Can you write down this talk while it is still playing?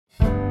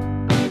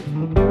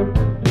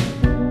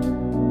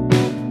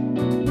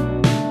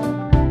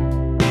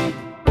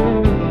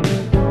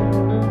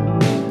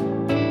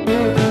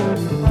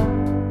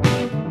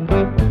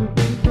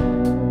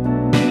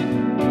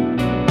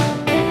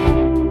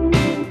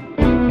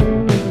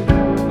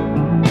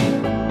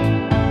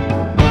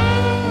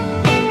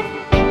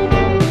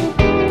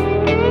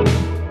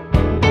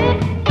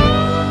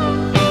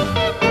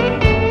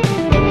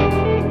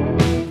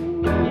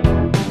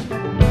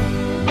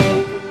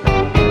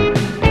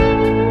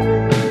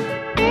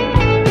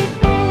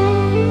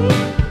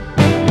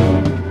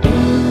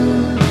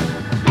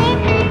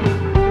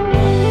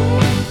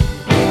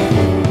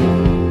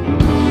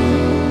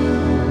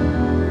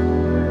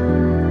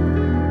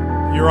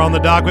On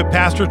the Dock with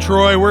Pastor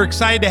Troy. We're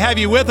excited to have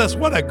you with us.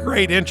 What a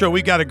great intro.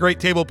 We've got a great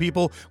table of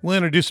people. We'll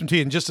introduce them to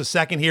you in just a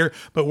second here,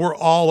 but we're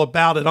all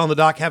about it on the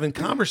dock, having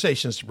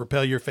conversations to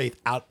propel your faith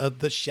out of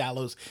the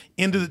shallows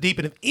into the deep.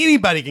 And if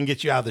anybody can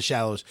get you out of the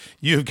shallows,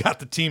 you've got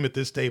the team at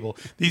this table.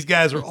 These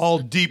guys are all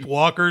deep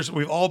walkers.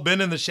 We've all been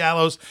in the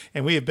shallows,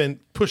 and we have been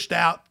pushed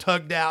out,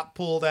 tugged out,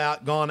 pulled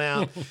out, gone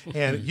out.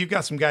 And you've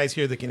got some guys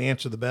here that can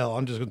answer the bell.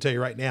 I'm just going to tell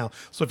you right now.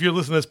 So if you're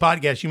listening to this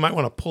podcast, you might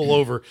want to pull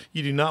over.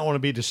 You do not want to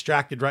be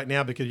distracted right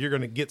now because you're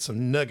going to get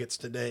some nuggets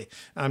today.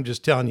 I'm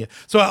just telling you.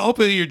 So I hope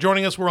that you're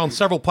joining us. We're on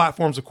several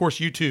platforms, of course,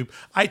 YouTube,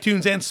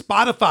 iTunes, and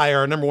Spotify are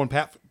our number one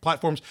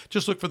platforms.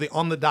 Just look for the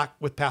On the Dock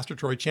with Pastor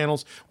Troy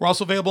channels. We're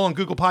also available on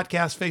Google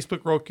Podcasts,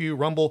 Facebook, Roku,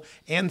 Rumble,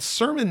 and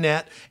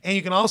SermonNet. And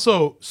you can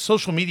also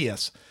social media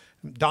us.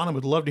 Donna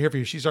would love to hear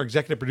from you. She's our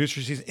executive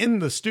producer. She's in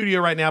the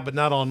studio right now, but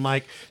not on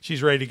mic.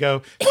 She's ready to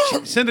go.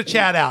 Send a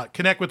chat out.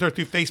 Connect with her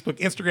through Facebook,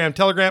 Instagram,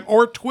 Telegram,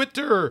 or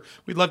Twitter.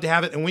 We'd love to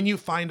have it. And when you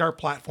find our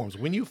platforms,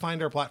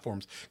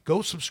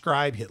 go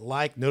subscribe, hit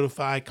like,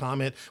 notify,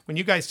 comment. When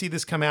you guys see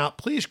this come out,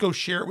 please go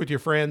share it with your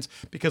friends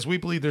because we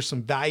believe there's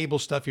some valuable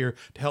stuff here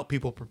to help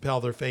people propel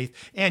their faith.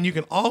 And you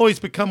can always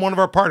become one of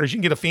our partners. You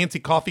can get a fancy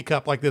coffee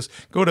cup like this.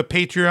 Go to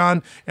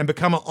Patreon and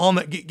become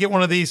get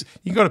one of these.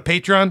 You can go to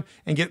Patreon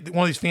and get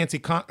one of these fancy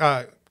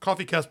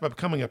coffee cups by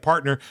becoming a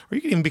partner, or you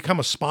can even become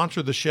a sponsor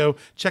of the show.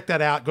 Check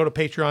that out. Go to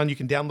Patreon. You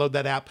can download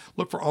that app.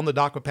 Look for On the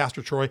Dock with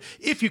Pastor Troy.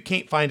 If you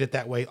can't find it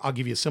that way, I'll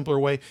give you a simpler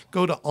way.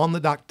 Go to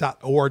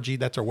onthedock.org.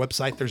 That's our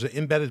website. There's an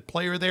embedded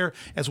player there,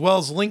 as well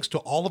as links to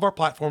all of our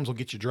platforms will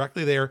get you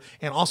directly there,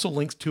 and also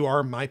links to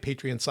our My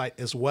Patreon site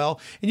as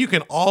well. And you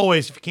can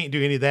always, if you can't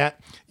do any of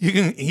that, you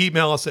can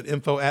email us at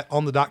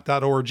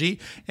info@onthedock.org,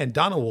 and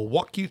Donna will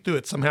walk you through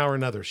it somehow or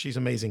another. She's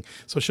amazing,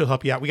 so she'll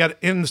help you out. We got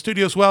in the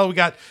studio as well. We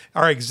got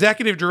our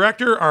executive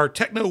director, our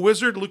techno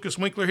wizard, Lucas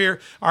Winkler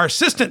here, our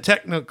assistant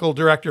technical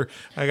director.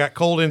 I got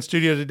Cold in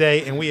studio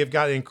today, and we have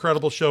got an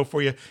incredible show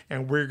for you,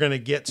 and we're going to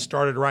get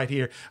started right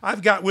here.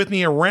 I've got with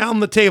me around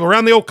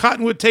the old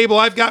cottonwood table,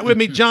 I've got with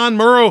me John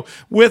Murrow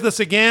with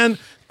us again.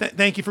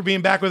 Thank you for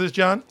being back with us,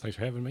 John. Thanks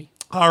for having me.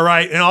 All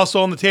right, and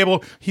also on the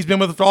table, he's been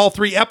with us for all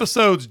 3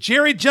 episodes,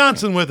 Jerry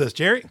Johnson with us.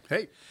 Jerry?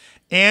 Hey.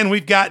 And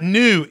we've got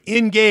new,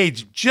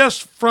 engaged,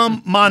 just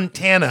from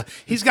Montana.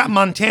 He's got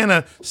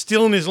Montana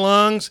still in his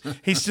lungs.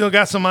 He's still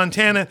got some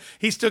Montana.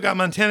 He's still got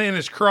Montana in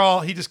his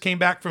crawl. He just came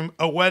back from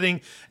a wedding,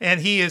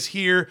 and he is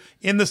here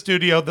in the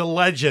studio, the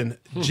legend,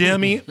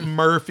 Jimmy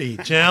Murphy.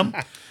 Jim,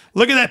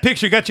 look at that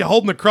picture. Got you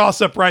holding the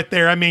cross up right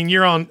there. I mean,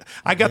 you're on.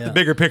 I got the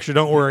bigger picture.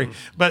 Don't worry.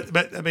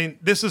 But I mean,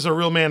 this is a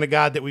real man of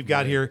God that we've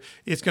got here.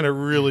 It's going to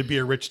really be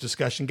a rich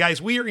discussion,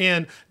 guys. We are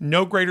in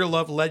No Greater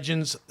Love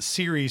Legends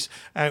series.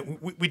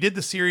 We did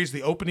the series,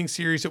 the opening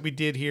series that we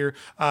did here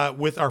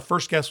with our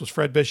first guest was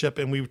Fred Bishop,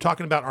 and we were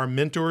talking about our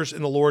mentors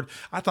in the Lord.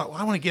 I thought, well,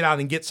 I want to get out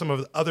and get some of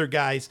the other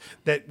guys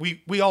that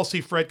we all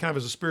see Fred kind of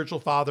as a spiritual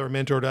father, a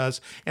mentor to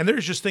us, and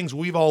there's just things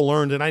we've all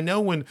learned. And I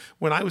know when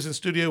I was in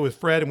studio with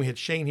Fred and we had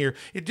Shane here,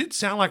 it did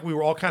sound like we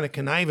were all kind of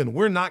conniving.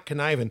 We're not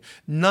conniving.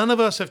 None of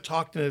us have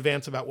talked in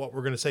advance about what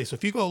we're going to say. So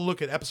if you go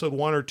look at episode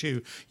 1 or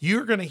 2,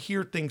 you're going to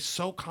hear things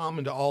so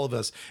common to all of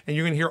us. And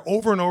you're going to hear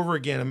over and over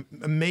again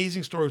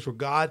amazing stories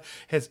where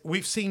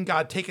we've seen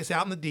God take us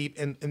out in the deep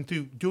and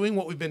through doing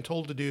what we've been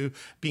told to do,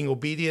 being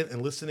obedient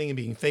and listening and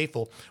being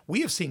faithful,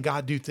 we have seen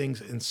God do things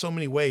in so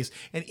many ways.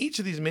 And each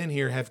of these men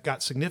here have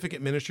got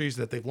significant ministries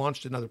that they've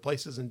launched in other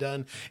places and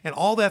done. And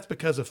all that's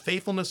because of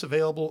faithfulness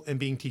available and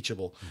being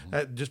teachable,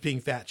 just being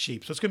fat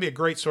sheep. So it's going to be a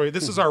great story.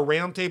 This is our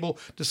roundtable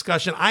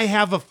discussion. I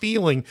have a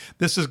feeling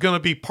this is going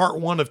to be part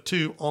 1 of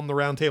 2 on the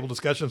roundtable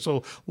discussion.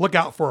 So look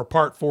out for a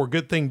part 4.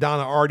 Good thing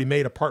Donna already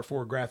made a part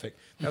 4 graphic.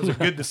 That was a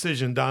good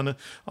decision, Donna,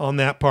 on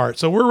that part.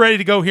 So we're ready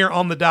to go here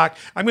on the dock.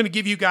 I'm going to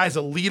give you guys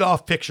a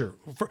lead-off picture.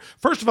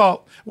 First of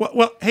all,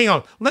 well, hang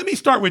on. Let me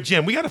start with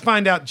Jim. We got to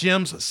find out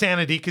Jim's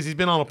sanity because he's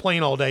been on a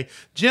plane all day.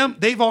 Jim,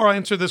 they've all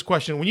answered this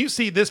question. When you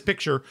see this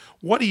picture,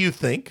 what do you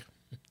think?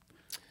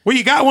 Well,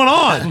 you got one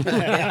on.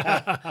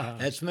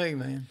 That's me,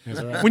 man.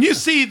 That's right. When you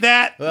see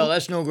that. Well,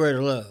 that's no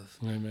greater love.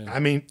 Amen. I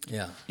mean,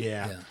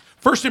 Yeah.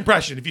 First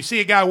impression, if you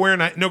see a guy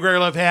wearing a No Greater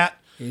Love hat,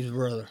 He's a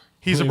brother.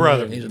 he's a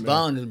brother. He's a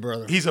bonded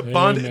brother. He's a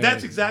bonded. Amen.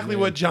 That's exactly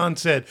what John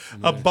said.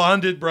 A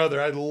bonded brother.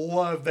 I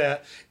love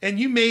that. And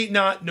you may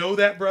not know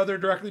that brother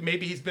directly.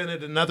 Maybe he's been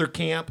at another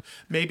camp.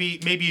 Maybe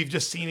you've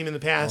just seen him in the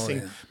passing.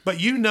 yeah. But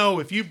you know,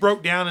 if you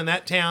broke down in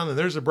that town and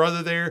there's a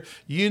brother there,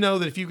 you know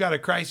that if you've got a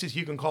crisis,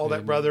 you can call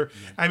that brother.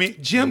 I mean,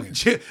 Jim,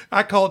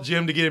 I called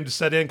Jim to get him to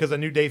set in because I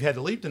knew Dave had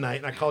to leave tonight.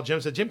 And I called Jim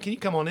and said, Jim, can you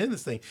come on in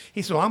this thing?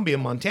 He said, well, I'm being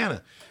in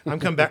Montana. I'm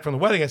coming back from the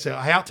wedding. I said,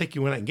 I'll take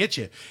you when I can get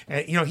you.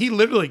 And, he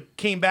literally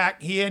came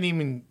back. He hadn't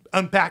even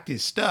unpacked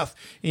his stuff.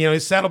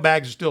 His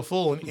saddlebags are still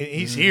full, and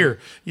he's here.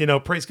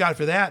 Praise God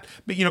for that.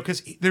 But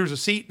because there was a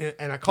seat,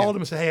 and I called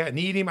him and said, "Hey, I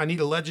need him. I need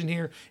a legend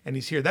here," and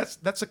he's here. That's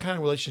the kind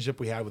of relationship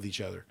we have with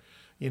each other.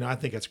 I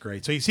think that's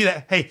great. So you see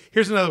that? Hey,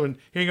 here's another one.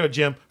 Here you go,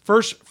 Jim.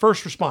 First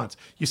response.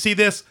 You see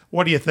this?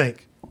 What do you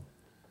think?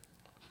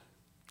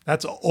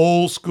 That's an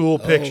old school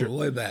picture. Oh,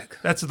 way back.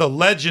 That's the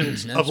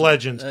Legends of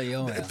Legends.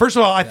 Yeah. First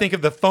of all, I think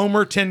of the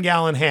Foamer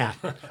 10-gallon hat.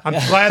 I'm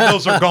glad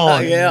those are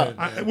gone.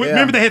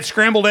 Remember they had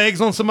scrambled eggs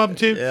on some of them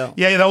too?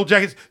 Yeah, the old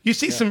jackets. You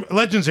see some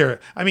Legends era.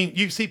 I mean,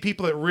 you see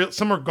people that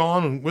some are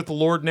gone and with the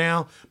Lord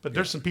now, but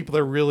there's some people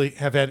that really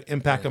have had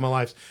impact on my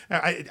life.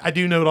 I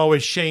do note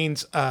always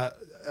Shane's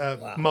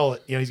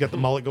mullet. He's got the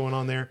mullet going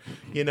on there.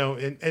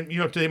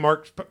 And today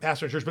Mark's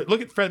pastor in church, but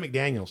look at Fred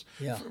McDaniels.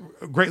 Yeah.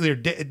 Great leader.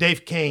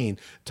 Dave Kane,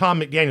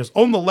 Tom McDaniels.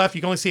 On the left,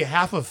 you can only see a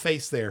half of a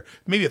face there,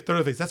 maybe a third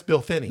of a face. That's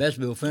Bill Finney. That's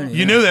Bill Finney.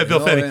 You knew that, Bill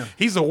Finney. Yeah.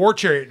 He's the war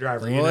chariot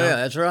driver. Yeah,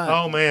 that's right.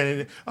 Oh man,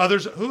 and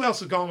others. Who else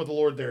has gone with the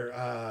Lord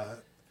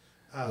there?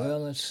 Well,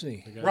 let's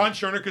see. Ron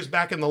Schernicker's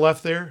back in the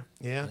left there.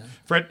 Yeah.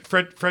 Fred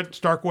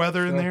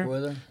Starkweather in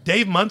there.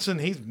 Dave Munson,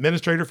 he's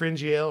administrator for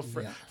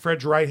NGL.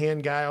 Fred's right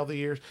hand guy all the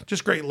years.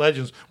 Just great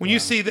legends. When you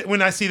see that,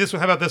 when I see this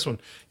one, how about this one?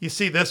 You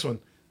see this one.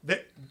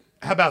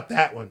 How about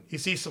that one? You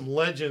see some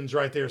legends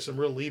right there, some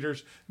real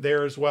leaders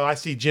there as well. I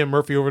see Jim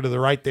Murphy over to the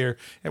right there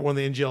at one of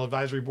the NGL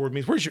advisory board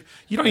meetings. Where's your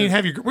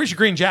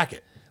green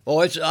jacket? Oh,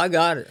 I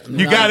got it.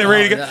 You got it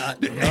ready to go?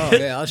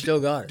 Yeah, I still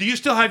got it. Do you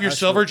still have your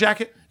silver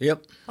jacket?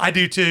 Yep. I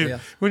do too. Yeah.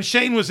 When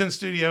Shane was in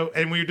studio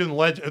and we were doing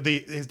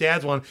his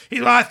dad's one,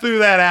 I threw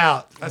that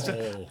out. I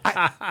said,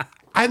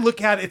 I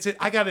look at it,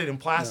 I got it in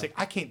plastic.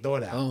 I can't throw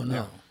it out. Oh,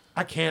 no.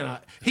 I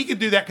cannot. He could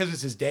do that because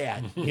it's his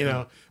dad,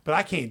 but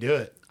I can't do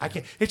it. I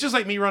can't. It's just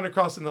like me running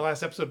across in the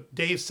last episode,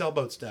 Dave's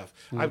sailboat stuff.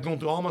 I've gone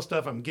through all my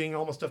stuff. I'm getting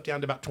all my stuff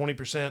down to about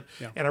 20%.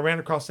 Yeah. And I ran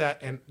across that,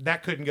 and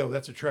that couldn't go.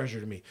 That's a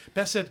treasure to me.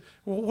 Beth said,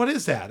 well, what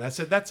is that? I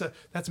said, that's a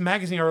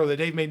magazine article that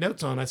Dave made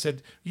notes on. I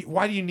said,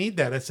 why do you need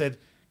that? I said,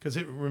 because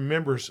I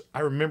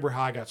remember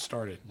how I got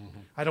started.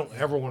 I don't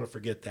ever want to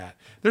forget that.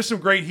 There's some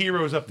great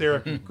heroes up there,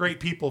 great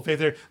people of faith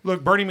there.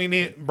 Look, Bernie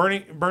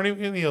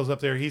McNeil's up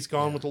there. He's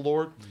gone with the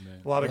Lord.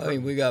 A lot of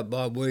we got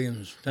Bob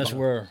Williams. That's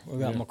where we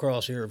got my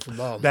cross here for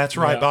Bob. That's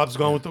right. Bob's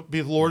gone with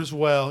the Lord as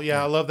well.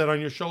 Yeah, I love that on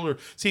your shoulder.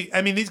 See,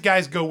 I mean, these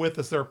guys go with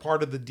us. They're a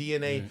part of the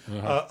DNA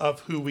of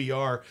who we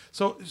are.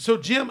 So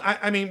Jim,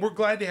 I mean, we're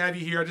glad to have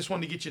you here. I just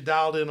wanted to get you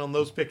dialed in on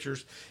those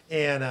pictures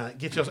and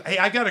get you. Hey,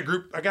 I got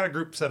a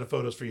group set of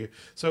photos for you.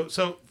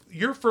 So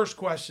your first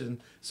question.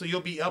 So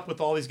you'll be up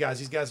with all these guys.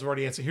 These guys have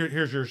already answered.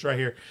 Here's yours right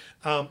here.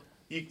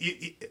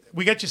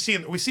 We got you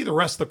seeing. We see the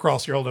rest of the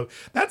cross you're holding.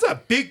 That's a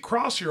big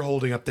cross you're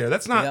holding up there.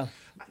 That's not.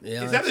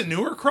 Yeah, is that a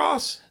newer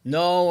cross?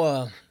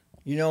 No.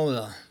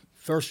 The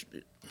first.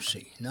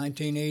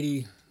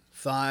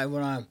 1985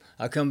 when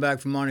I come back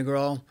from Mardi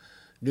Gras,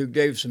 Duke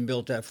Davidson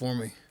built that for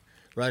me.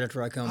 Right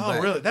after I come back.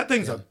 Oh, really? That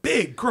thing's a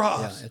big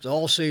cross. Yeah, it's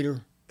all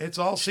cedar. It's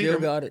all cedar.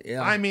 Still got it,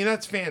 yeah. I mean,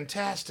 that's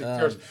fantastic.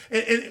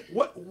 And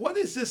what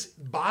is this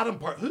bottom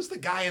part? Who's the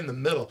guy in the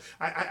middle?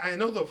 I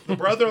know the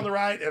brother on the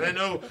right, and I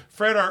know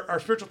Fred, our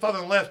spiritual father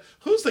on the left.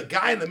 Who's the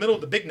guy in the middle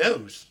with the big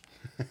nose?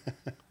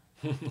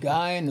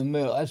 Guy in the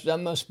middle. That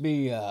must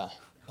be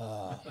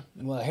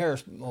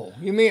Harris. Oh,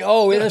 you mean?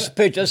 Oh, that's the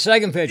picture. That's the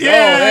second picture. Yeah.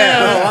 Oh,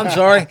 yeah. Oh, I'm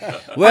sorry.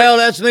 Well,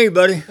 that's me,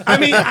 buddy. I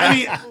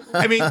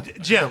mean,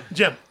 Jim.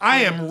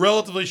 I am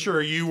relatively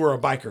sure you were a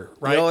biker,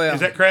 right? Oh, yeah.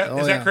 Is that correct?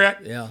 Is that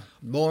correct? Yeah.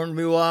 Born to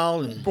be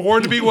wild.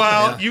 Born to be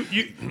wild.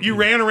 Yeah. You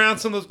ran around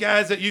some of those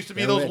guys that used to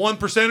be those one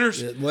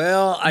percenters.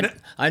 Well,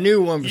 I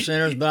knew one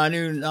percenters, but I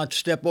knew not to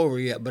step over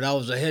yet. But I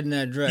was heading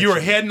that direction. You were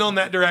heading on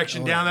that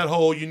direction down that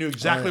hole. You knew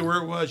exactly where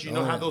it was. You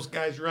know how those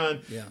guys run.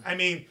 Yeah. I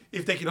mean,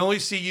 if they can only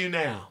see you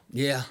now.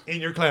 Yeah.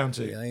 In your clown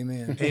suit. Yeah,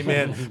 amen.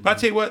 Amen. But I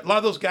tell you what, a lot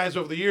of those guys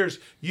over the years,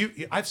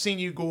 I've seen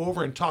you go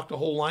over and talk to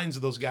whole lines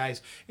of those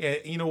guys. And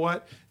you know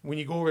what? When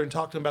you go over and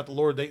talk to them about the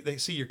Lord, they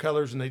see your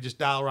colors and they just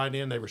dial right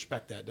in. They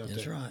respect that, don't they?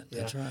 That's right.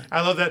 Yeah. That's right.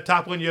 I love that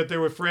top one you up there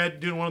with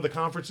Fred doing one of the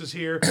conferences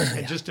here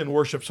and just in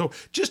worship. So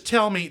just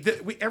tell me,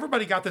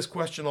 everybody got this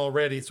question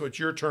already, so it's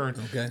your turn.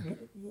 Okay.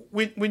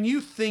 When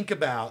you think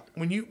about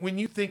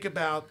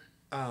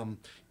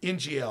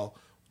NGL,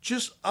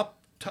 just up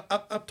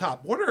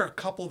top, what are a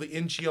couple of the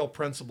NGL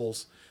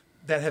principles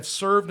that have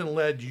served and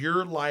led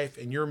your life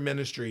and your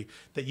ministry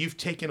that you've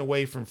taken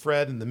away from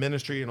Fred and the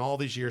ministry and all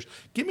these years?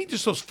 Give me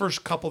just those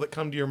first couple that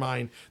come to your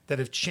mind that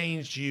have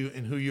changed you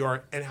and who you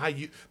are and how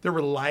they're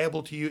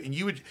reliable to you. And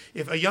you would,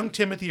 if a young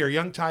Timothy or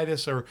young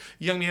Titus or a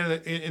young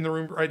man in the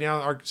room right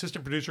now, our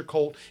assistant producer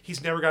Colt,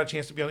 he's never got a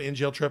chance to be on an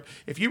NGL trip.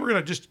 If you were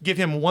going to just give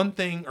him one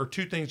thing or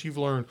two things you've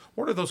learned,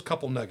 what are those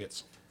couple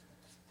nuggets?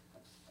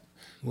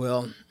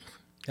 Well,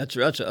 that's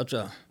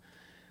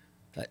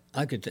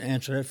I could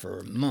answer that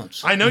for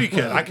months. I know you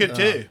could. I could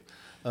too.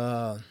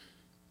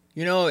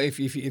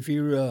 If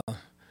you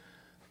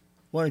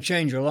want to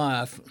change your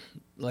life,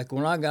 like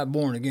when I got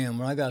born again,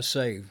 when I got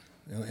saved,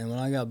 and when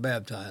I got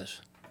baptized,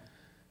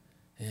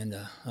 and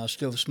I was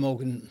still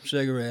smoking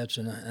cigarettes,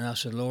 and I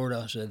said, Lord,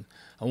 I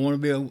want to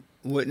be a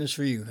witness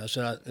for you. I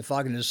said, if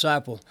I can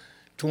disciple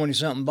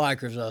 20-something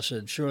bikers, I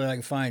said, surely I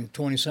can find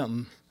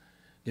 20-something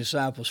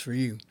disciples for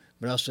you.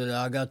 But I said,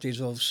 I got these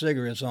old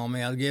cigarettes on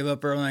me. I gave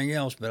up everything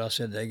else, but I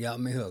said, they got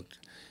me hooked.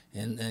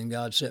 And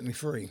God set me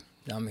free.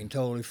 I mean,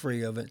 totally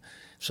free of it.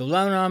 So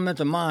then I'm at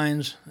the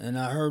mines, and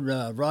I heard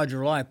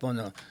Roger Lipe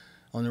on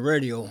on the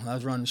radio. I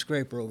was running the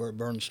scraper over at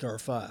Burning Star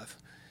 5,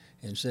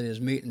 and said he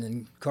was meeting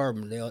in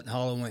Carbondale at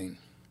Halloween.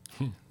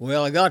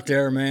 Well, I got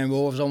there, man,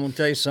 boys. I'm gonna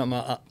tell you something.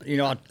 I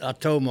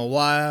told my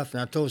wife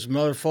and I told some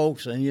other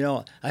folks,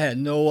 and I had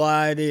no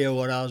idea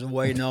what I was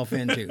wading off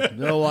into.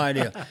 No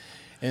idea.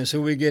 And so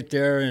we get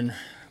there, and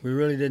we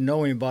really didn't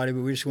know anybody,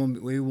 but we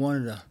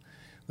wanted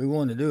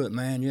to do it,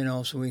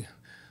 man. So we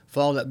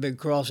followed that big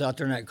cross out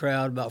there in that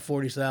crowd, about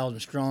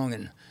 40,000 strong,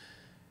 and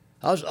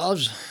I said, I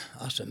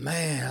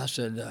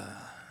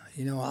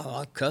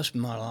cussed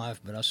in my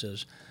life, but I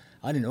says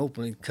I didn't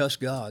openly cuss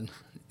God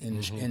in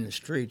the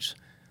streets.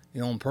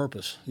 On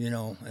purpose, in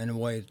the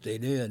way that they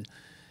did.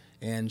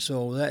 And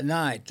so that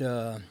night,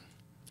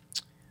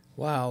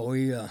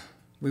 we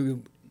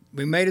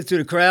made it through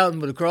the crowd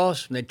with the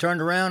cross, and they turned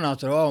around, and I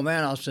said, oh,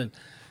 man,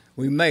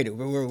 we made it.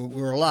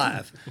 We're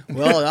alive.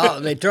 Well,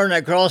 they turned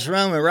that cross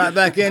around, went right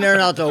back in there,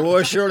 and I thought, well,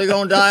 we're surely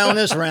going to die on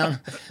this round.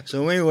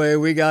 So anyway,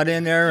 we got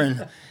in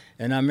there,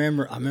 and I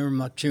remember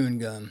my chewing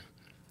gum,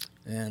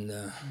 and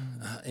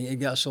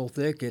it got so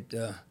thick it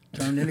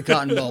turned into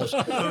cotton balls.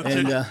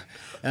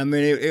 And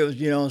it was,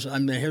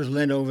 here's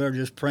Linda over there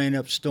just praying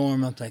up a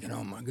storm. I'm thinking,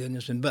 oh my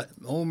goodness. But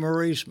old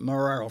Maurice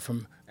Murrow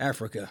from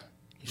Africa,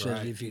 he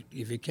says,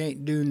 if you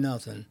can't do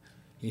nothing,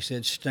 he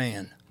said,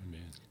 stand.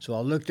 Amen. So I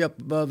looked up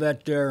above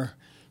that there,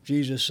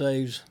 Jesus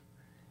Saves,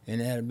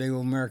 and it had a big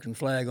old American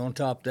flag on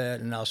top of that.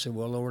 And I said,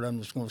 well, Lord,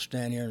 I'm just going to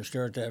stand here and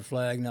stare at that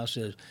flag. And I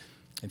said,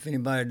 if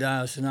anybody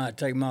dies tonight,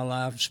 take my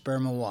life and spare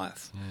my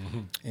wife.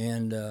 Mm-hmm.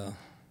 And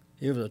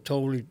it was a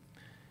totally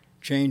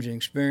changing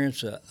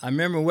experience. I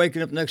remember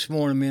waking up next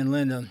morning, me and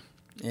Linda,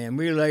 and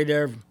we lay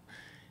there,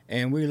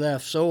 and we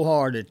laughed so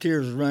hard that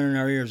tears were running in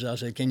our ears. I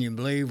said, can you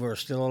believe we're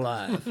still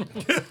alive?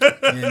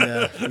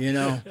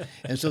 And,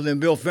 and so then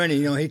Bill Finney,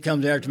 he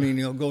comes after me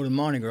and go to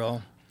Mardi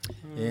Gras.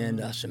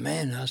 And I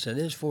said,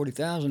 there's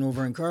 40,000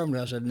 over in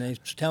Carbondale. I said, and they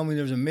tell me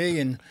there's 1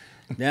 million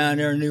down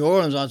there in New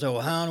Orleans. I said,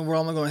 well, how in the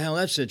world am I going to handle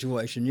that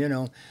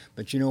situation,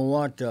 But you know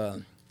what?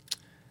 I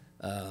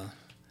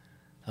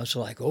was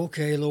like,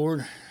 okay,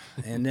 Lord.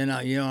 And then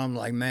I'm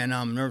like, man,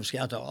 I'm nervous.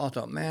 I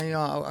thought, man,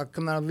 I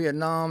come out of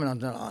Vietnam,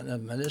 and I thought, oh,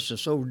 man, this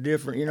is so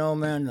different,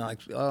 man. Like,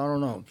 I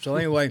don't know. So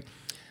anyway,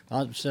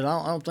 I said,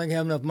 I don't think I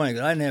have enough money,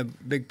 because I didn't have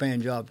a big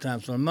paying job at the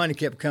time. So the money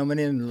kept coming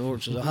in, and the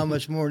Lord says, how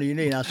much more do you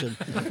need? I said,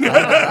 I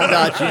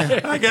got you.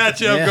 I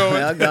got you. I'm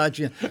going. I got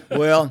you.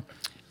 Well,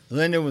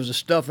 Linda was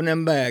stuffing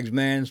them bags,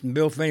 man. And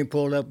Bill Finney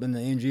pulled up in the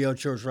NGL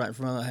church right in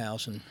front of the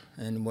house, and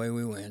away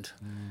we went.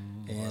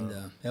 And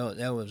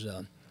that was.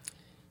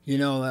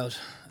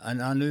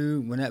 I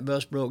knew when that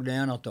bus broke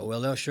down, I thought,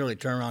 well, they'll surely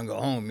turn around and go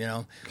home,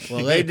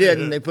 Well, they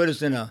didn't. They put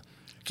us in a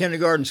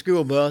kindergarten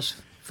school bus,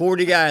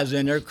 40 guys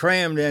in there,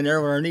 crammed in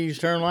there with our knees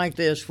turned like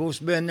this. Supposed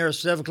to be in there at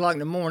 7 o'clock in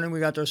the morning. We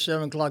got there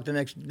 7 o'clock the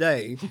next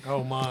day.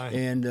 Oh, my.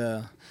 And,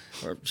 or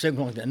 7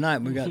 o'clock that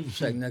night, we got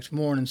the next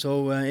morning.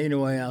 So,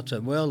 anyway, I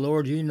said, well,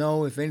 Lord,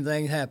 if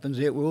anything happens,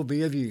 it will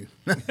be of you.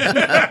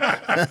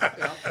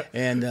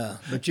 And,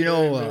 but,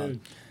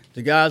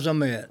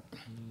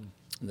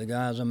 the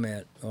guys I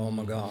met, oh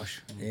my gosh,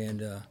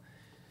 and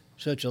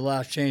such a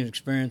life-changing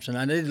experience. And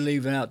I did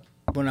leave out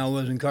when I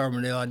was in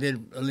Carbondale. I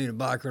did lead a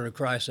biker to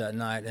Christ that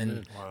night,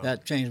 and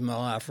that changed my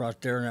life right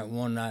there in that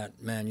one night,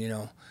 man. He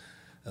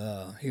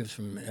was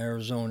from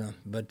Arizona.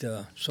 But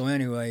so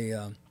anyway,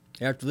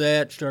 after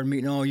that, started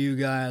meeting all you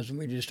guys, and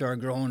we just started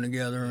growing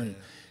together. And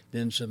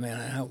then said, man,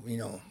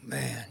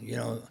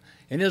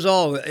 and it's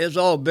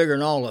all bigger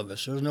than all of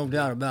us. There's no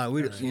doubt about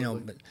it.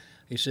 But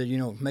he said,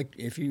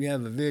 if you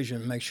have a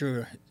vision, make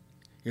sure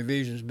your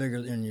vision is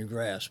bigger than your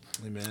grasp.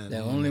 Amen. The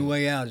only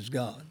way out is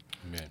God.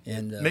 Amen.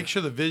 And make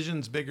sure the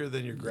vision's bigger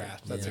than your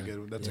grasp. That's a good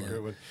one. That's a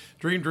good one.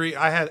 Dream.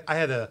 I had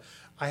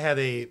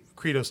a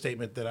credo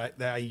statement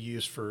that I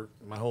used for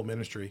my whole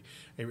ministry.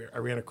 I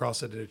ran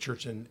across it at a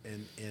church in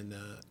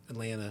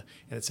Atlanta,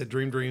 and it said,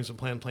 "Dream dreams and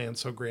plan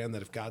plans so grand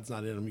that if God's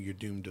not in them, you're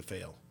doomed to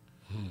fail."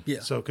 Yeah.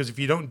 So, because if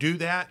you don't do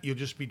that, you'll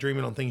just be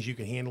dreaming on things you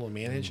can handle and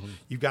manage. Mm-hmm.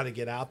 You've got to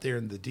get out there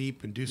in the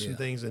deep and do some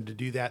things. And to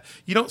do that,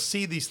 you don't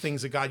see these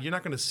things of God. You're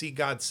not going to see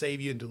God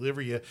save you and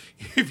deliver you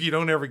if you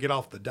don't ever get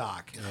off the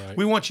dock. Right.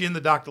 We want you in the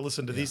dock to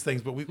listen to these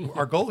things, but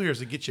our goal here is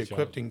to get you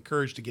equipped and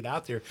encouraged to get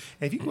out there.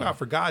 And if you go out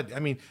for God,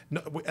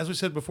 as we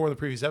said before in the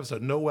previous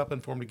episode, no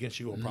weapon formed against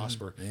you will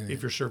prosper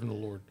if you're serving the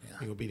Lord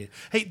and obedient.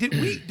 Hey,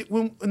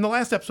 in the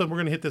last episode, we're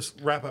going to hit this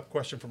wrap-up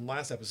question from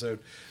last episode.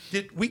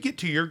 Did we get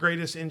to your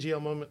greatest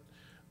NGL moment?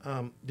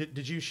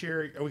 Did you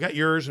share? We got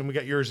yours and we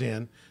got yours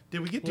in.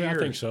 Did we get to yours? I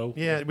think so.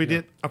 Yeah, we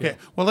did. Okay. Yeah.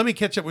 Well, let me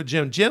catch up with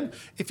Jim. Jim,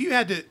 if you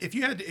got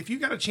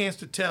a chance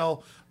to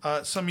tell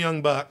some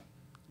young buck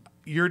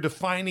your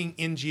defining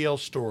NGL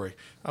story,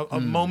 a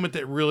moment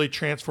that really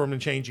transformed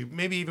and changed you,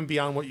 maybe even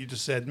beyond what you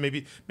just said.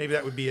 Maybe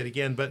that would be it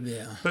again. But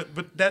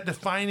that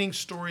defining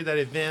story, that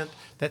event,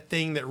 that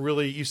thing that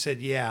really you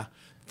said,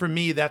 for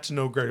me, that's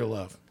no greater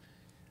love.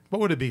 What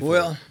would it be?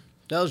 Well,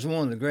 that was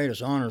one of the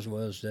greatest honors.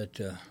 Was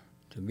that.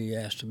 To be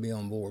asked to be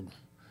on board,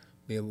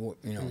 be a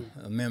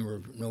member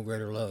of No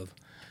Greater Love.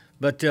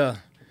 But we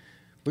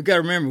got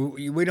to remember,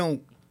 we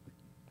don't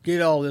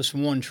get all this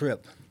in one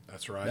trip.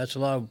 That's right. That's a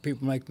lot of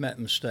people make that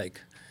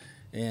mistake.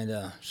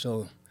 And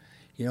so,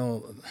 you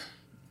know,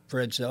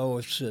 Fred said, "Oh,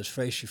 it says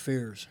face your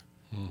fears."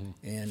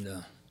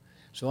 And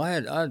so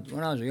when I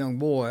was a young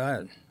boy,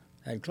 I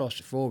had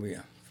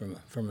claustrophobia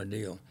from a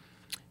deal.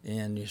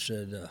 And he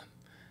said,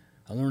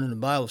 I learned in the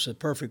Bible, it said,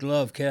 perfect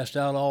love cast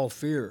out all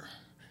fear.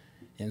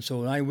 And so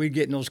we'd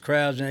get in those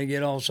crowds, and they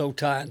get all so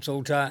tight and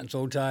so tight and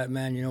so tight,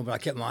 man, you know, but I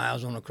kept my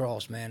eyes on the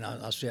cross, man.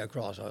 I see that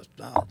cross.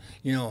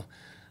 You know,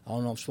 I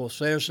don't know if I'm supposed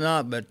to say this or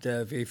not, but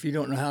if you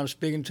don't know how to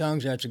speak in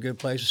tongues, that's a good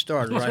place to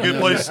start. That's a good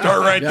place to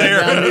start right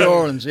there. Down in New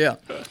Orleans, yeah.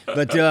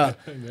 But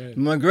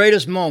my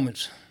greatest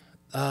moments,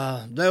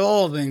 they've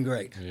all been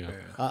great.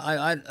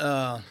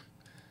 Yeah.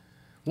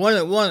 One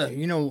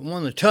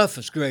of the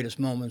toughest, greatest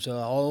moments that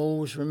I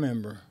always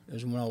remember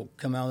is when I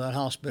come out of that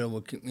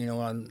hospital. You know,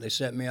 when they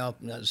set me up,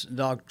 and the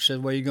doctor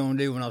said, "What are you going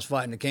to do?" When I was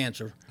fighting the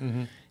cancer,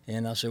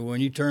 and I said, "When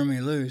you turn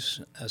me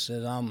loose," I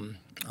said, "I'm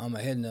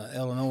heading to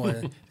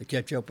Illinois to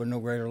catch up with No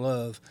Greater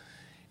Love."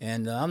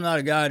 And I'm not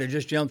a guy that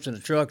just jumps in the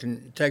truck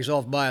and takes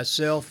off by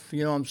itself.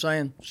 You know what I'm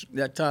saying?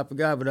 That type of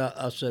guy. But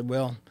I said,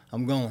 "Well,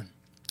 I'm going,"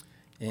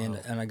 and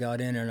I got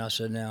in there and I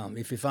said, "Now,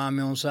 if you find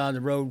me on the side of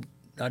the road,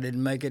 I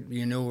didn't make it,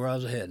 you know where I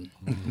was heading."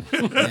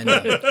 And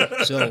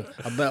so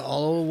about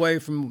all the way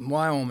from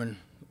Wyoming,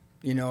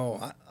 you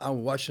know, I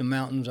watched the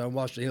mountains, I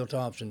watched the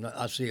hilltops, and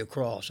I see a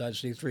cross. I'd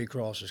see 3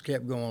 crosses.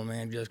 Kept going,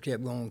 man, just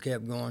kept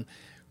going.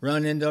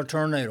 Run into a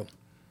tornado.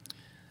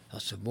 I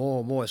said,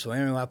 boy. So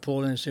anyway, I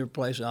pulled in this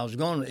place, and I was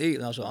going to eat,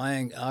 and I said,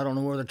 I don't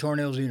know whether the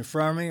tornado's in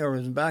front of me or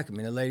in back of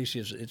me. The lady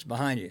says, "It's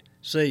behind you.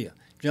 See ya."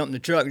 Jumped in the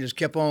truck and just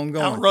kept on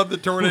going. Outrun the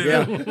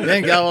tornado. Yeah.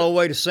 Then got all the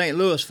way to St.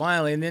 Louis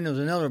finally, and then there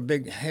was another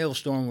big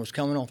hailstorm was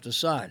coming off the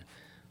side.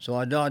 So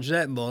I dodged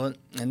that bullet,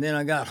 and then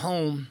I got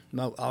home.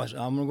 I'm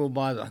going to go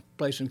by the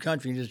place in the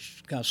country and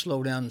just kind of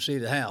slow down and see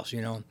the house,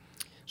 you know.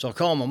 So I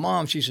called my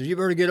mom. She says, "You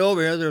better get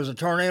over here. There's a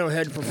tornado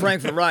headed for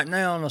Frankfurt right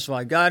now." And so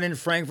I got into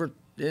Frankfurt,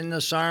 and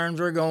the sirens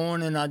were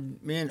going, and I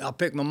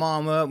picked my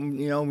mom up, and,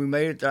 you know, we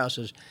made it there. I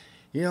says,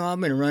 "You know, I've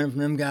been running from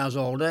them guys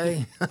all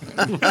day."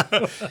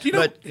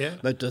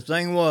 But the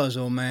thing was,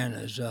 man,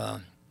 is,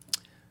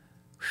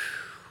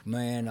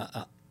 man,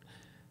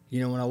 you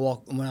know,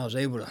 when I was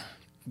able to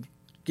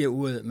get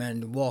with it,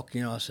 man, to walk,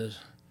 you know, I says,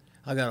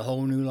 I got a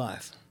whole new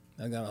life.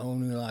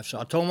 So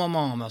I told my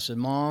mom, I said,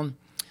 "Mom,"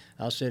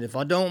 I said, "if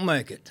I don't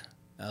make it,"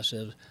 I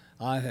said,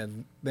 "I have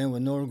been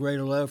with No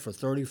Greater Love for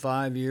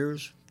 35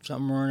 years,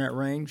 something around that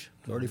range,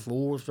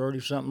 34, 30,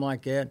 something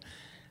like that."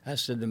 I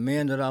said, "The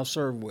men that I've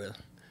served with,"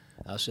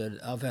 I said,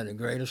 "I've had the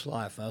greatest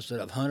life." I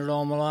said, "I've hunted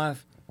all my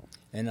life,"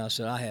 and I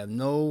said, I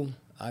don't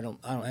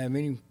have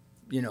any,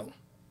 you know,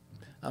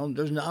 I don't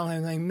have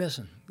anything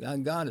missing.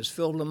 God has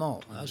filled them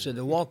all. I said,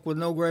 to walk with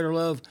No Greater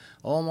Love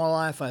all my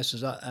life, I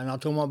said, and I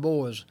told my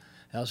boys,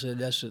 I said,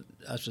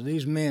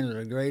 these men are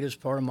the greatest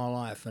part of my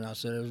life. And I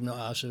said, there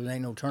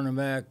ain't no turning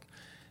back.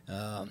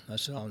 I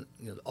said,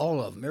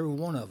 all of them, every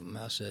one of them.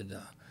 I said,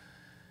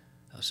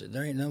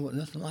 there ain't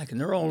nothing like it.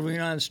 And they're all over the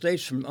United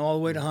States, from all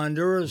the way to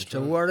Honduras to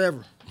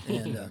whatever.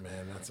 And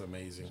man, that's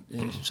amazing.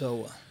 And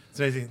so. It's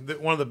amazing.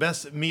 One of the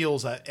best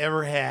meals I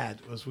ever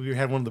had was we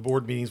had one of the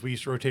board meetings. We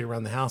used to rotate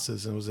around the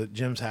houses, and it was at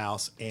Jim's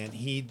house, and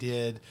he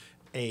did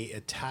a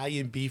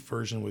Italian beef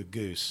version with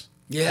goose.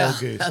 Yeah,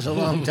 goose. That's a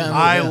long time ago.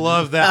 I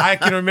love that. I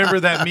can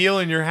remember that meal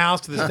in your house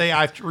to this day.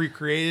 I've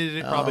recreated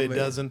it probably a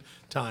dozen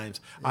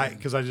times.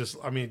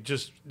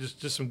 Just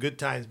some good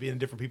times being in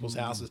different people's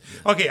houses.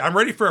 Okay, I'm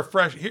ready for a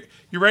fresh. Here,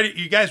 you ready?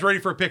 You guys ready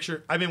for a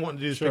picture? I've been wanting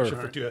to do this picture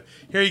for 2.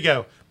 Here you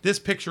go. This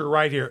picture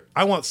right here.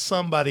 I want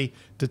somebody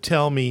to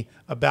tell me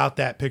about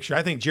that picture.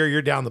 I think, Jerry,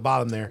 you're down the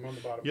bottom there. I'm on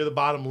the bottom. You're the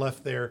bottom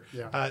left there.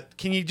 Yeah.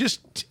 Can you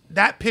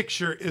that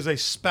picture is a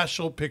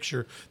special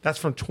picture. That's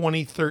from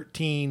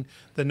 2013,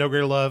 the No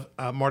Greater Love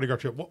Mardi Gras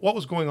trip. What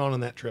was going on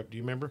that trip? Do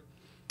you remember?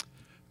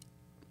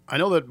 I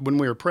know that when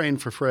we were praying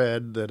for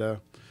Fred, that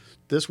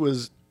this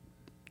was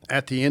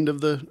at the end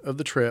of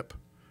the trip.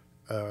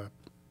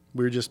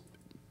 We were just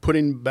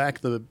putting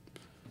back the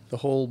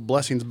whole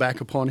blessings back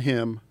upon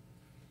him.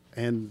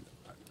 And,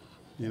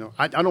 you know,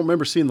 I don't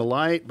remember seeing the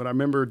light, but I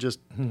remember just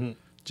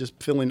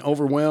feeling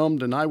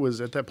overwhelmed. And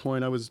at that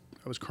point, I was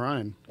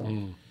crying.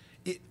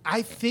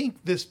 I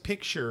think this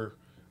picture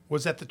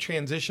was at the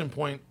transition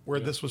point where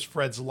this was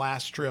Fred's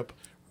last trip,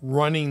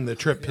 running the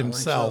trip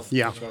himself.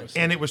 Yeah.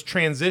 And it was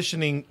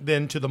transitioning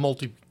then to the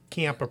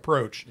multi-camp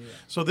approach. Yeah.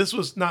 So this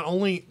was not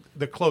only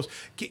the close.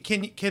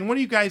 Can one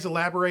of you guys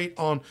elaborate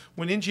on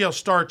when NGL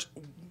starts?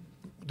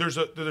 There's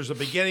a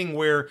beginning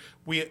where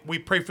we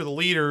pray for the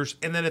leaders,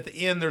 and then at the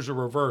end there's a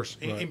reverse.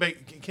 Right.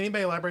 Can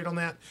anybody elaborate on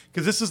that?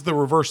 Because this is the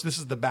reverse. This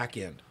is the back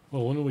end.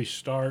 Well, when we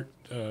start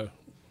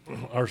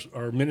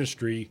our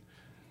ministry,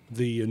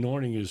 the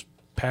anointing is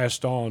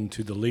passed on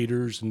to the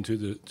leaders and to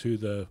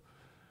the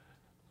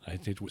I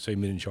think we say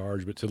men in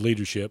charge, but to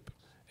leadership.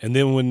 And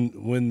then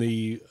when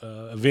the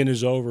event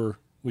is over,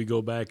 we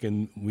go back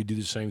and we do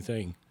the same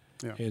thing.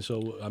 Yeah. And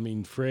so, I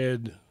mean,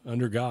 Fred,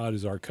 under God,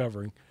 is our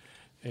covering.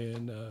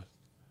 And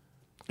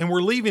And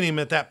we're leaving him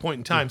at that point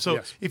in time. So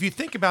Yes. if you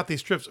think about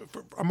these trips,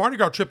 a Mardi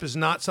Gras trip is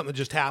not something that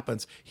just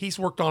happens. He's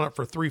worked on it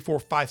for 3, 4,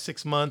 5,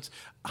 6 months,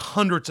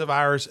 hundreds of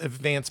hours of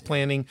advanced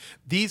planning.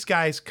 These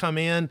guys come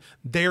in,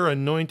 they're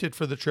anointed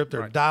for the trip,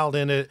 they're dialed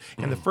in it,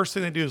 and the first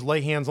thing they do is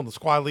lay hands on the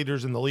squad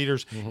leaders and the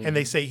leaders, and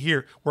they say,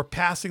 here, we're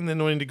passing the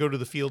anointing to go to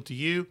the field to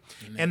you.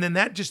 And then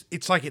that just,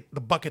 it's like the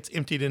bucket's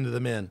emptied into the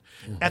men.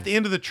 At the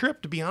end of the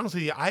trip, to be honest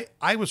with you,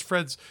 I was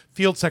Fred's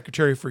field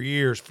secretary for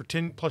years, for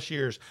 10 plus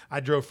years. I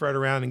drove Fred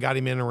around and got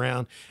him in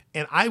around,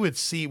 and I would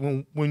see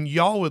when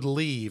y'all would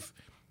leave,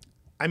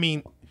 I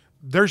mean,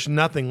 there's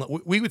nothing.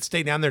 We would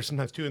stay down there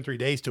sometimes 2 and 3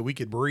 days till we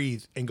could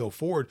breathe and go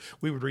forward.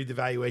 We would read the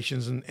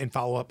evaluations and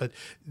follow up, but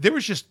there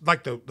was just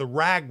like the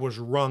rag was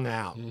wrung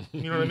out.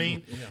 You know what I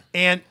mean?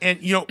 And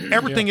you know,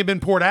 everything had been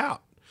poured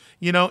out.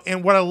 You know,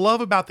 and what I love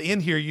about the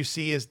end here, you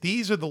see, is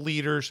these are the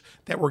leaders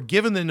that were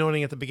given the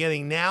anointing at the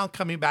beginning, now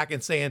coming back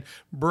and saying,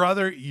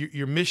 brother,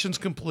 your mission's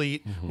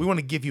complete. We want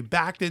to give you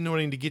back the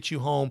anointing to get you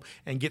home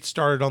and get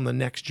started on the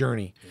next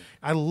journey.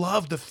 I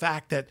love the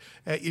fact that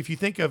if you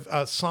think of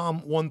Psalm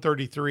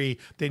 133,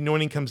 the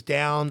anointing comes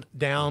down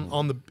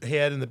on the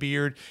head and the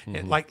beard,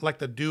 and like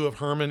the dew of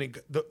Hermon.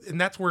 And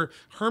that's where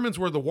Hermon's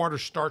where the water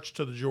starts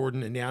to the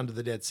Jordan and down to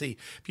the Dead Sea.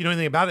 If you know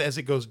anything about it, as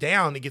it goes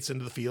down, it gets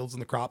into the fields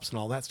and the crops and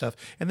all that stuff.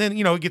 And then,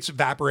 you know, it gets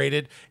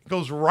evaporated. It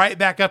goes right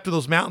back up to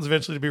those mountains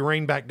eventually to be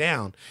rained back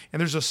down. And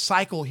there's a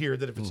cycle here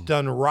that if it's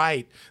done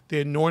right,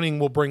 the anointing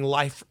will bring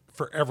life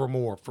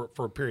forevermore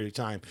for a period of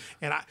time.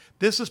 And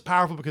this is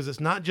powerful because it's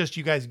not just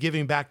you guys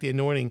giving back the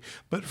anointing,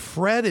 but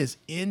Fred is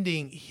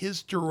ending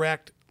his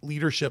direct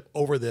leadership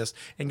over this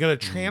and going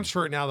to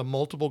transfer it now to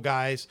multiple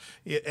guys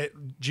at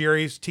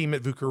Jerry's team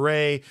at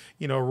Vucare,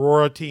 you know,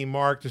 Aurora team,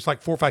 Mark. There's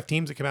like 4 or 5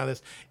 teams that come out of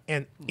this.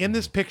 And in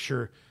this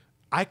picture,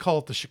 I call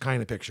it the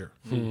Shekinah picture.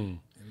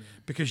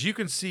 Because you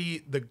can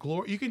see the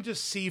glory, you can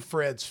just see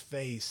Fred's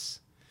face,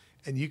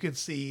 and you can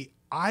see,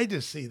 I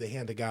just see the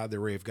hand of God, the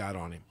ray of God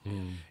on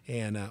him.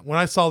 And when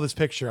I saw this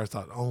picture, I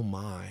thought, oh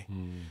my,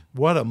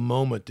 what a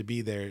moment to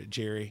be there,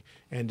 Jerry,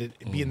 and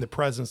to be in the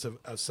presence of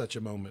such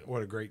a moment.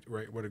 What a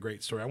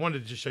great story. I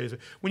wanted to just show you.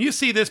 When you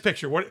see this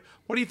picture, what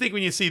do you think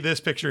when you see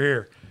this picture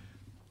here?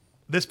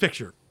 This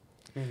picture,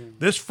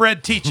 this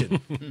Fred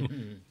teaching,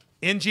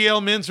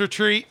 NGL men's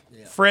retreat,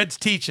 Fred's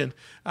teaching.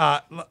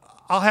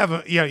 I'll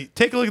have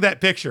take a look at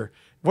that picture.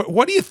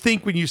 What do you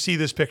think when you see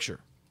this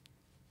picture?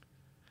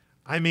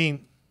 I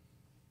mean,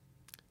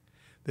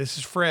 this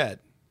is Fred.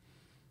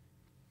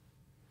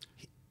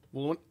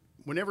 Well,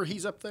 whenever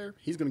he's up there,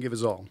 he's going to give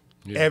his all.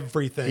 Yeah.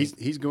 Everything.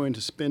 He's going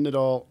to spend it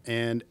all,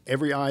 and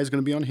every eye is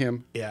going to be on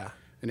him. Yeah.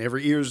 And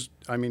every ear's,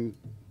 I mean,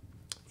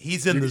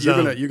 he's in the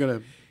zone. You're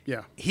gonna,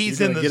 He's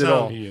you're in gonna the get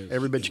zone. it all,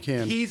 every bit you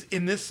can. He's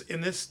in this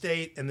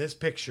state, in this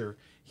picture.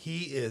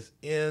 He is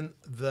in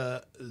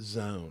the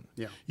zone.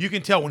 Yeah. You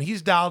can tell when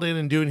he's dialed in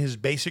and doing his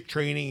basic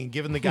training and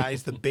giving the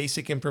guys the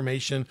basic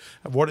information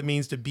of what it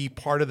means to be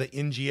part of the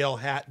NGL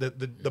hat,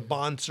 the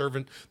bond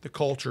servant, the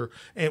culture.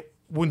 And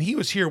when he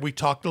was here, we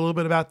talked a little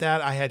bit about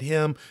that. I had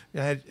him, I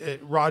had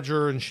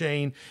Roger and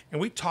Shane, and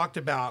we talked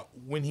about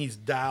when he's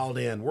dialed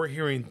in. We're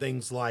hearing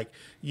things like,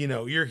 you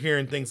know, you're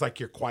hearing things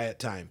like your quiet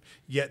time,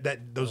 yet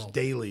those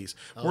dailies.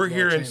 We're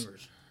hearing.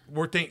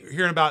 We're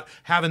hearing about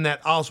having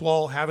that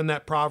Oswald, having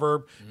that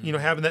proverb, you know,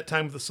 having that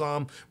time with the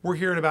Psalm. We're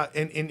hearing about,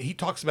 and he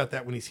talks about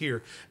that when he's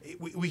here.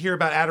 We hear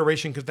about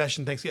adoration,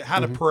 confession, thanksgiving, how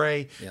to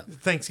pray,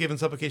 thanksgiving,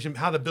 supplication,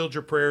 how to build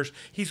your prayers.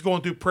 He's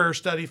going through prayer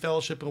study,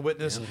 fellowship, and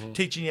witness,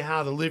 teaching you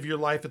how to live your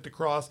life at the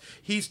cross.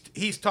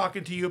 He's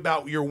talking to you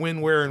about your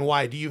when, where, and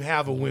why. Do you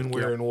have a when,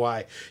 where, and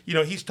why? You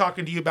know, he's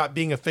talking to you about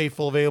being a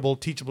faithful, available,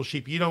 teachable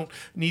sheep. You don't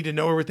need to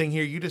know everything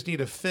here. You just need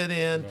to fit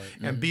in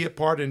and be a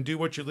part and do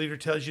what your leader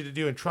tells you to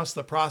do and trust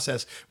the process.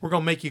 We're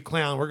going to make you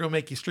clown. We're going to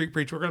make you street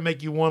preach. We're going to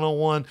make you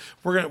one-on-one.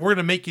 We're going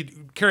to make you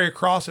carry a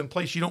cross in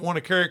place you don't want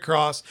to carry a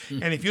cross.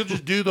 And if you'll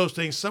just do those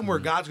things, somewhere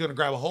God's going to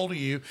grab a hold of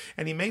you,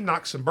 and he may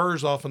knock some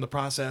burrs off in the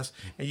process,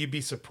 and you'd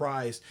be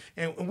surprised.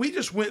 And we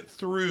just went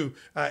through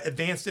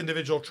advanced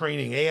individual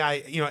training,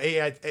 AIT,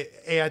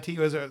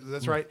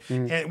 that's right.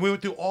 And we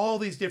went through all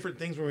these different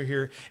things when we were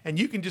here, and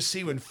you can just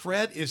see when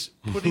Fred is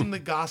putting the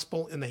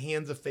gospel in the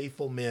hands of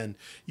faithful men,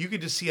 you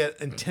can just see an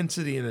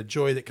intensity and a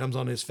joy that comes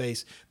on his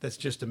face that's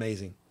just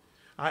amazing.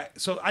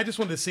 So I just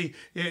wanted to see,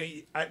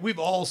 we've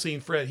all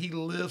seen Fred. He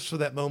lives for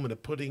that moment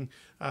of putting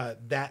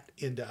that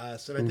into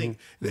us. And I think,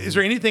 is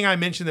there anything I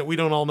mentioned that we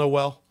don't all know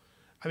well?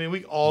 I mean,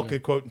 we all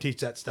could quote and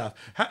teach that stuff.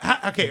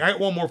 Okay, I got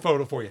one more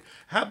photo for you.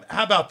 How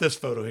about this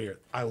photo here?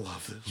 I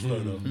love this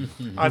photo.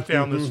 I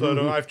found this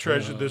photo. I've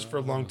treasured this for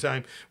a long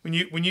time. When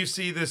you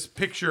see this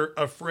picture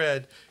of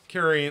Fred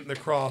carrying the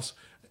cross,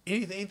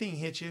 anything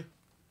hit you?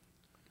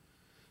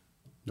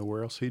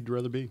 Nowhere else he'd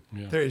rather be.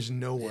 Yeah. There is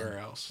nowhere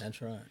else.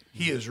 That's right.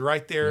 He is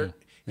right there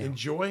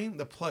enjoying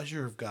the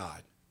pleasure of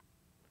God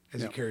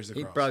as he carries the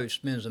cross. He probably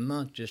spends a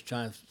month just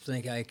trying to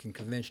think how he can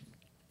convince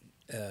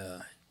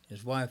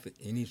his wife,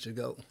 he needs to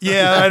go.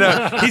 Yeah, I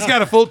know. He's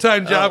got a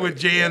full-time job with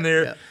Jan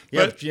there.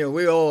 Yeah, But yeah,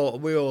 we owe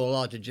a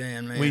lot to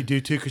Jan, man. we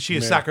do too, because she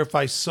has Man,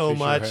 sacrificed so she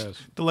sure much has.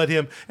 to let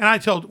him. And I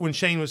told when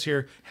Shane was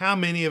here, how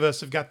many of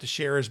us have got to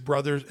share his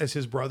brothers as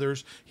his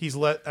brothers.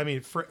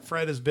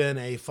 Fred has been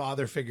a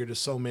father figure to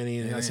so many.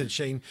 And I said,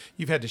 Shane,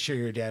 you've had to share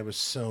your dad with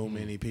so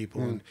many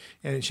people,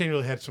 and Shane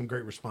really had some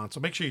great response. So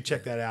make sure you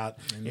check that out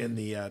in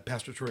the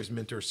Pastor Troy's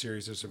Mentor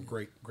series. There's some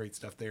great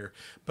stuff there.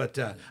 But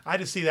I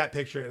just see that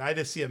picture, and I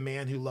just see a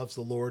man who loves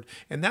the Lord,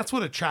 and that's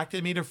what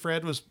attracted me to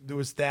Fred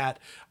was that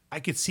I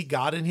could see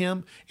God in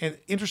him. And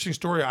interesting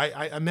story,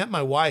 I met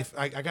my wife.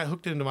 I got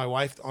hooked into my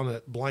wife on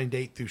a blind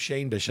date through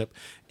Shane Bishop.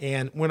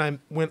 And when I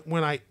went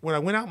out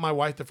with my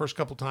wife the first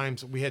couple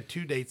times, we had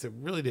 2 dates that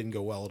really didn't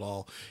go well at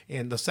all.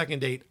 And the second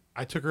date,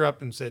 I took her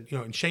up and said,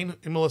 and Shane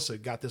and Melissa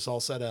got this all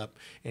set up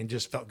and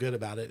just felt good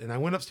about it. And I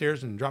went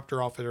upstairs and dropped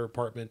her off at her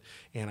apartment.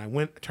 And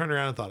I turned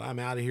around and thought, I'm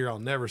out of here. I'll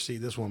never see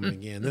this woman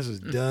again. This is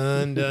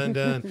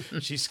done.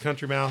 She's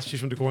country mouse. She's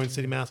from DeQuoin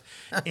City Mouse.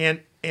 And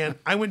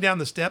I went down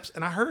the steps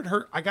and I heard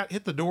her. I got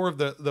hit the door of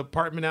the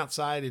apartment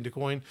outside in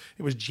DeQuoin.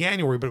 It was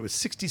January, but it was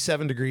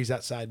 67 degrees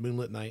outside,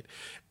 moonlit night.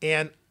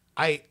 And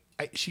I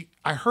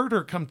heard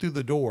her come through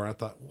the door. I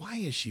thought, why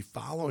is she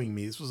following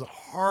me? This was a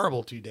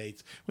horrible 2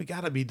 dates. We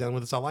got to be done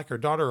with this. I like her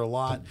daughter a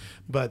lot,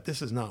 but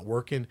this is not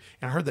working.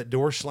 And I heard that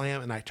door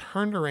slam, and I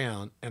turned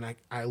around, and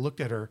I looked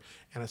at her,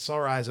 and I saw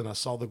her eyes, and I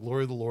saw the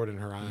glory of the Lord in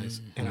her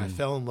eyes, and I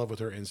fell in love with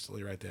her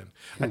instantly right then.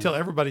 I tell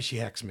everybody she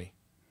hexed me.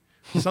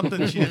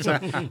 Something she did,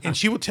 and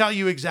she will tell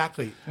you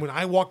exactly. When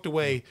I walked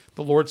away,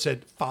 the Lord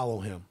said, follow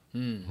him.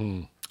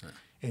 Mm-hmm.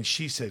 And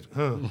she said,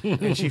 huh.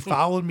 And she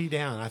followed me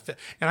down.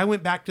 And I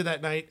went back to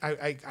that night.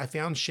 I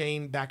found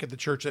Shane back at the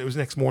church. It was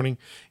next morning.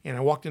 And I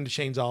walked into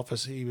Shane's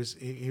office. He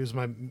was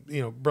my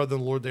brother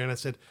in the Lord there. And I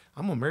said,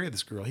 I'm going to marry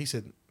this girl. He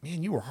said,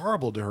 man, you were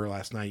horrible to her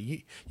last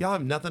night. Y'all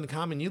have nothing in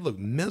common. You look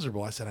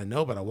miserable. I said, I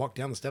know, but I walked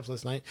down the steps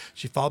last night.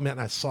 She followed me out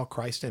and I saw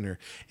Christ in her.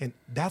 And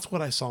that's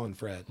what I saw in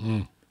Fred.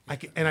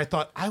 And I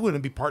thought I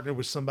wouldn't be partnered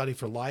with somebody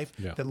for life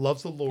that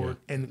loves the Lord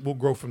and will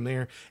grow from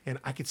there. And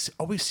I could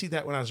always see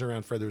that when I was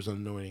around Fred, there was an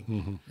anointing.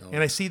 Mm-hmm.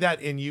 And I see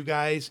that in you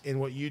guys and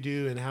what you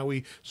do and how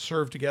we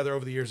serve together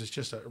over the years. It's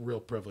just a real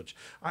privilege.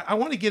 I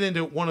want to get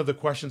into one of the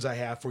questions I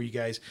have for you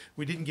guys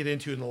we didn't get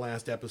into in the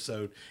last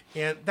episode.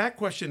 And that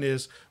question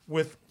is,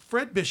 with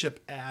Fred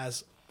Bishop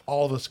as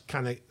all of us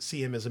kind of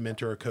see him as a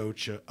mentor, a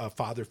coach, a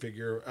father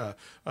figure,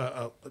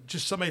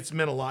 just somebody that's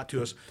meant a lot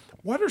to us.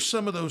 What are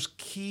some of those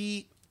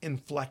key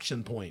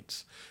inflection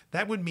points?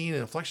 That would mean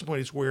an inflection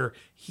point is where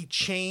he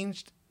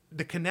changed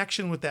the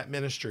connection with that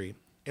ministry,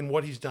 and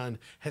what he's done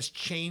has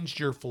changed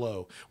your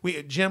flow.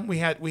 Jim, we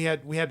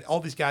had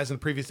all these guys in the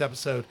previous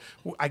episode.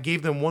 I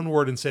gave them one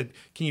word and said,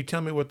 can you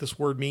tell me what this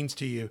word means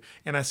to you?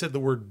 And I said the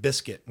word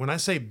biscuit. When I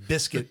say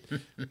biscuit,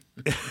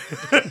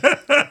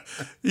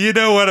 you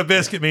know what a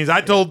biscuit means. I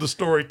told the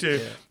story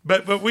too,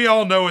 but we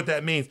all know what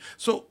that means.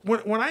 So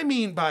when I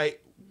mean by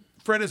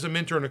Fred is a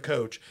mentor and a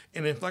coach,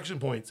 and inflection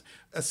points,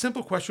 a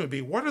simple question would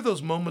be, what are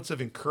those moments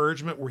of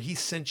encouragement where he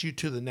sent you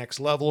to the next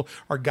level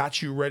or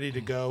got you ready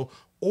to go?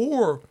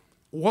 Or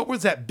what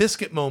was that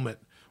biscuit moment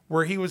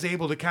where he was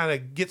able to kind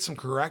of get some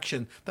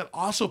correction that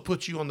also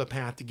puts you on the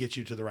path to get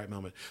you to the right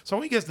moment? So I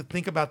want you guys to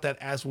think about that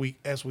as we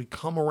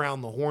come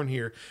around the horn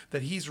here,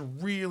 that he's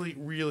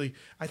really,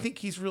 I think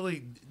he's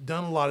really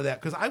done a lot of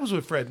that. Because I was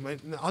with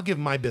Fred, I'll give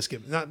him my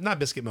biscuit, not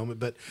biscuit moment,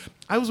 but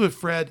I was with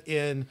Fred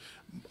in,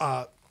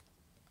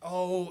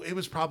 it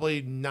was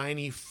probably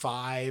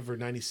 95 or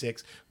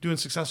 96, doing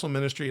successful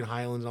ministry in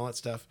Highlands and all that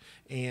stuff.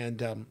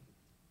 And I'm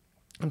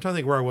trying to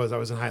think where I was. I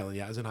was in Highland.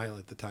 Yeah, I was in Highland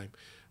at the time.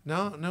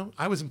 No,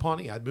 I was in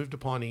Pawnee. I'd moved to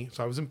Pawnee.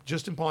 So I was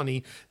just in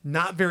Pawnee,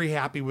 not very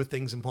happy with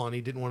things in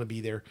Pawnee, didn't want to be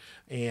there,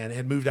 and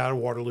had moved out of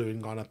Waterloo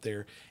and gone up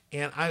there.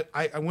 And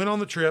I went on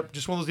the trip,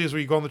 just one of those days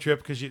where you go on the trip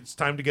because it's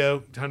time to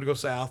go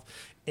south.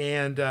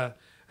 And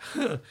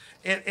and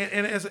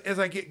as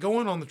I get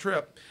going on the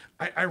trip,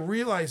 I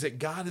realize that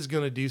God is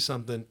going to do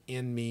something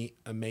in me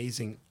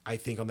amazing, I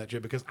think, on that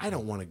trip, because I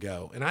don't want to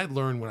go. And I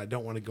learn when I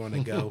don't want to go and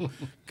I go,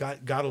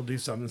 God will do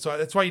something. So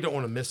that's why you don't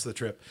want to miss the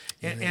trip.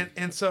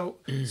 And so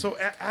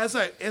as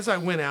I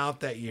went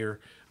out that year,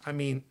 I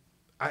mean,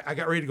 I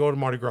got ready to go to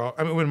Mardi Gras.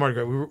 I mean, when Mardi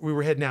Gras, we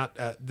were heading out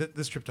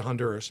this trip to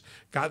Honduras,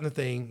 got in the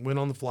thing, went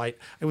on the flight.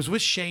 I was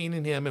with Shane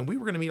and him, and we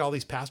were going to meet all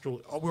these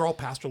we're all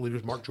pastoral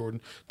leaders, Mark Jordan,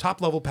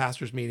 top level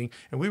pastors meeting.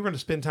 And we were going to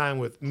spend time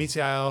with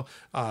Misael,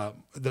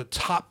 the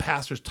top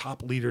pastors,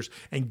 top leaders,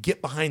 and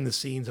get behind the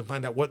scenes and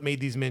find out what made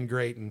these men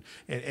great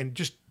and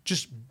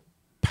just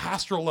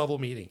pastoral level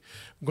meeting.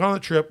 We got on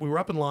the trip. We were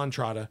up in La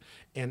Entrada,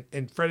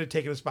 and Fred had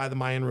taken us by the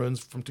Mayan ruins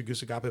from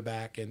Tegucigalpa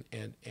back,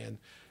 and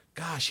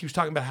gosh, he was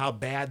talking about how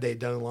bad they'd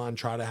done in La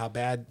Entrada, how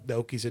bad the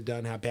Okies had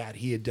done, how bad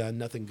he had done,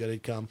 nothing good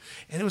had come.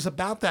 And it was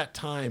about that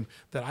time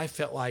that I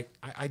felt like,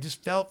 I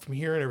just felt from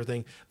hearing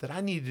everything that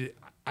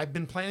I've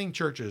been planning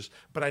churches,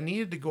 but I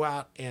needed to go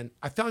out, and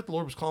I felt like the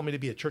Lord was calling me to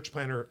be a church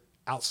planner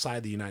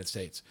outside the United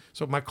States.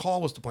 So my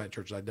call was to plant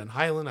churches. I'd done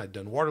Highland, I'd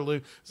done Waterloo,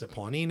 I was at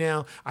Pawnee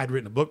now. I'd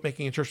written a book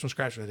making a church from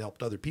scratch, and I'd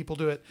helped other people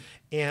do it.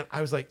 And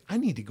I was like, I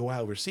need to go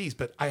out overseas.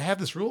 But I have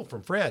this rule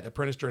from Fred,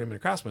 apprentice, journeyman,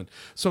 and craftsman.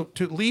 So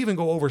to leave and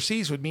go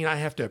overseas would mean I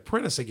have to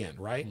apprentice again,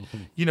 right?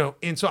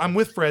 And so I'm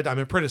with Fred, I'm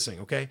apprenticing,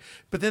 okay?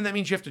 But then that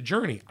means you have to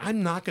journey.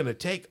 I'm not going to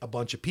take a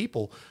bunch of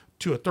people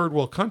to a third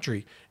world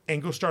country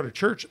and go start a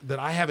church that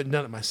I haven't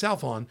done it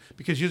myself on,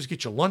 because you just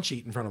get your lunch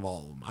eat in front of all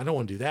of them. I don't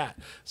want to do that.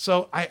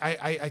 So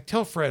I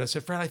tell Fred, I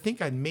said, Fred, I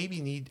think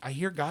I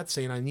hear God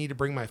saying I need to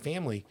bring my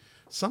family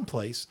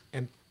someplace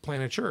and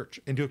plant a church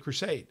and do a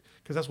crusade,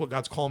 because that's what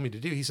God's calling me to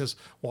do. He says,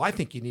 well, I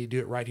think you need to do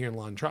it right here in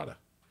La Entrada.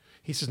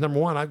 He says, number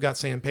one, I've got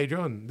San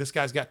Pedro, and this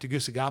guy's got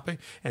Tegucigalpa,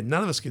 and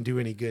none of us can do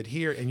any good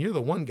here, and you're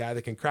the one guy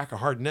that can crack a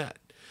hard nut.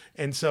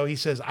 And so he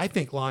says, I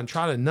think La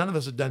Entrada, none of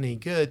us have done any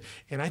good,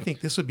 and I think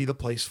this would be the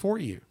place for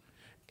you.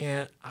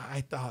 And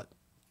I thought,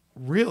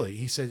 really?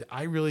 He said,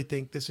 I really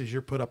think this is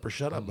your put up or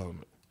shut up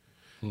moment.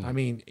 I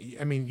mean,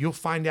 you'll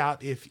find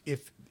out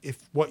if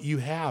what you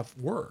have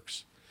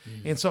works.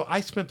 And so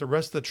I spent the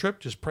rest of the trip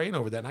just praying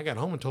over that. And I got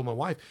home and told my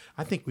wife,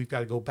 I think we've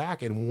got to go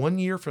back. And 1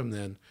 year from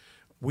then,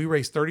 we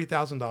raised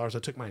 $30,000. I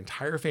took my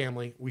entire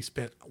family. We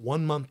spent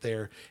 1 month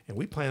there, and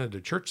we planted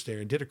a church there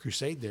and did a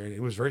crusade there, and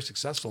it was very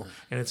successful.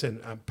 And it's in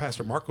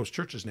Pastor Marco's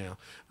churches now,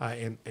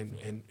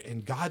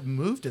 and God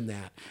moved in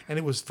that. And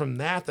it was from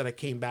that I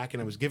came back,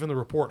 and I was given the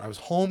report. I was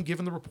home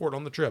giving the report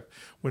on the trip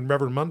when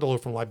Reverend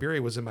Mundolo from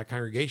Liberia was in my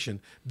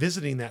congregation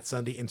visiting that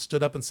Sunday, and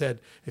stood up and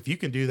said, if you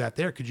can do that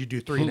there, could you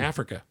do 3 in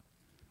Africa?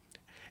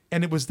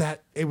 And it was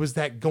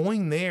that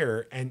going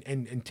there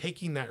and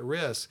taking that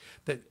risk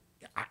that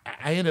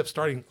I ended up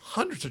starting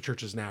hundreds of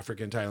churches in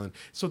Africa and Thailand.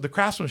 So the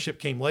craftsmanship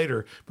came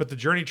later, but the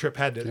journey trip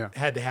had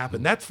to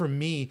happen. That's for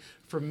me,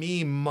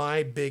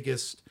 my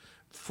biggest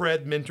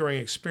Fred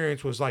mentoring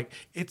experience was like,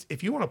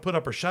 if you want to put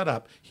up or shut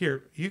up,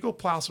 here, you go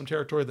plow some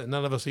territory that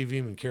none of us have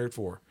even cared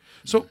for.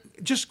 So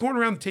just going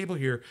around the table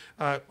here,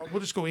 we'll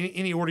just go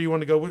any order you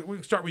want to go. We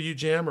can start with you,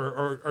 Jim,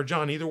 or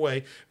John, either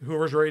way,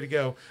 whoever's ready to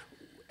go.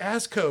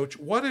 As coach,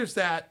 what is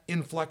that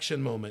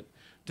inflection moment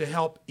to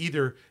help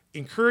either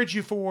encourage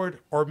you forward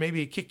or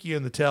maybe kick you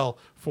in the tail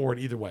forward,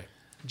 either way?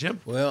 Jim?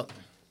 Well,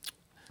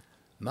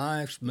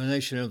 my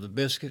explanation of the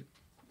biscuit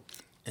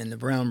and the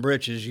brown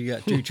britches, you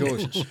got 2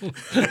 choices.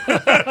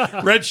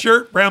 Red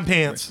shirt, brown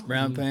pants.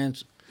 Brown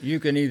pants. You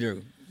can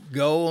either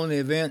go on the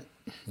event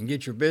and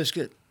get your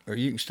biscuit, or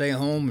you can stay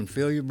home and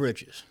fill your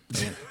britches.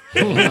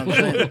 You know what I'm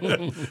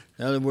saying?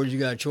 In other words, you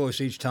got a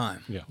choice each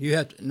time. Yeah. You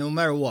have to, no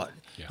matter what.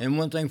 Yeah. And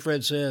one thing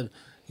Fred said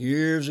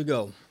years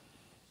ago,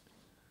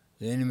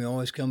 the enemy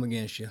always come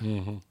against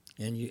you.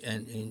 And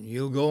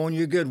you'll go on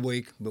your good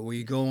week, but will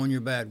you go on your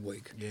bad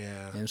week?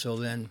 Yeah. And so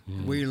then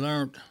we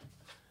learned,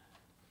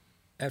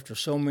 after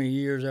so many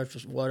years, after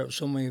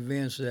so many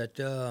events, that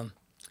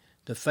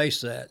to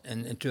face that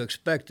and to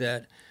expect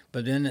that.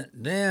 But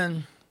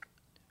then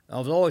I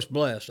was always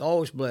blessed.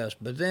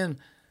 But then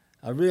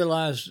I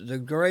realized the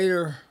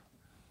greater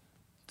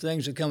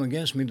things that come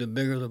against me, the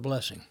bigger the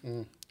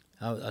blessing.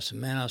 I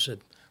said,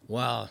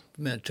 wow, it's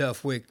been a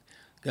tough week.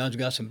 God's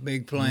got some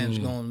big plans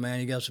going, man.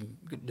 He got some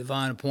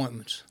divine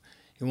appointments.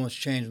 He wants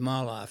to change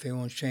my life. He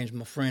wants to change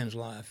my friend's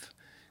life.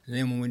 And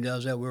then when he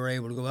does that, we're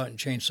able to go out and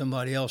change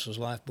somebody else's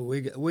life. But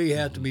we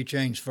have to be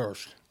changed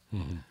first.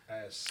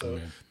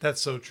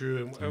 That's so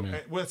true, and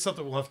that's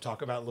something we'll have to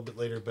talk about a little bit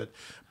later. But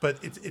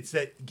it's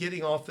that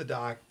getting off the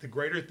dock. The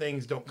greater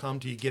things don't come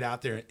till you get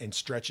out there and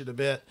stretch it a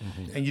bit,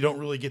 and you don't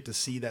really get to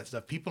see that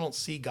stuff. People don't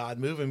see God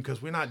moving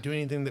because we're not doing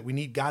anything that we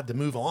need God to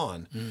move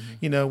on.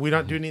 You know, we're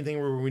not doing anything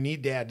where we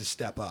need Dad to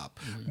step up.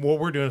 What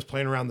we're doing is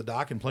playing around the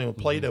dock and playing with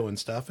Play-Doh and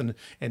stuff, and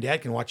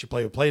Dad can watch you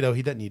play with Play-Doh.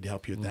 He doesn't need to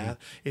help you with that.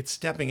 It's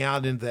stepping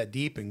out into that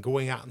deep and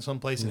going out in some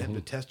place and having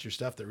to test your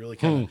stuff that really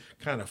kind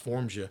of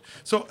forms you.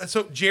 So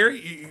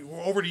Jerry,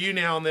 over to you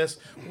now on this.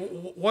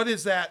 What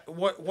is that?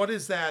 What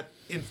is that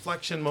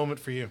inflection moment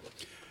for you?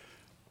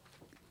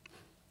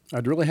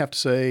 I'd really have to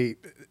say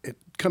it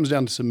comes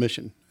down to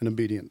submission and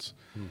obedience.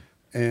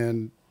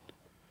 And,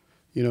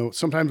 you know,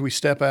 sometimes we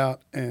step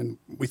out and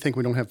we think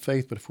we don't have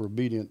faith, but if we're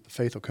obedient, the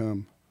faith will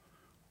come.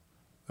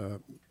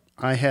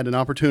 I had an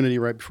opportunity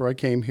right before I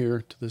came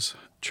here to this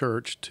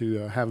church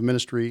to have a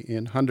ministry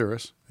in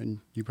Honduras,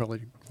 and you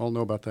probably all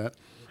know about that.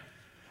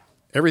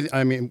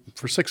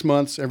 For 6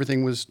 months,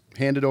 everything was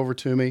handed over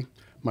to me.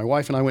 My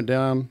wife and I went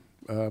down.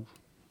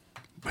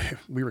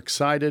 We were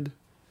excited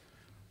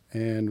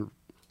and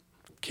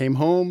came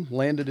home,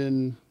 landed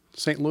in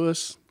St.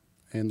 Louis,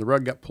 and the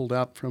rug got pulled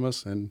out from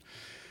us. And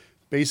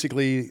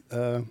basically,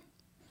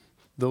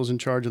 those in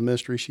charge of the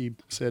ministry, she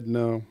said,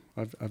 no,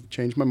 I've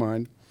changed my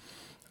mind.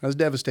 I was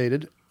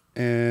devastated,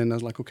 and I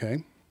was like,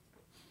 okay.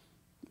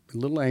 A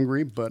little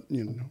angry, but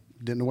didn't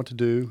know what to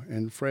do.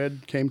 And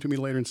Fred came to me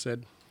later and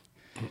said,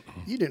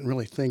 you didn't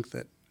really think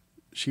that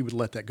she would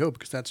let that go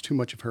because that's too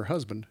much of her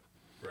husband.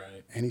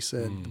 Right. And he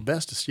said, the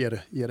best is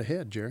yet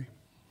ahead, Jerry.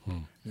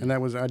 And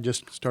that was, I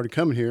just started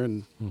coming here,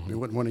 and it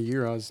wasn't a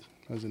year. I was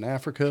in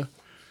Africa,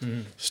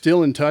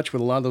 still in touch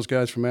with a lot of those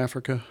guys from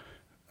Africa.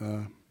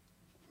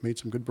 meet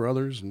some good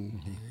brothers,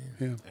 and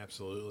yeah.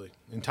 Absolutely.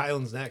 And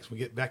Thailand's next. We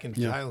get back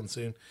into Yeah. Thailand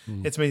soon.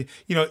 It's amazing.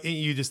 You know,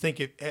 you just think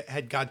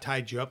had God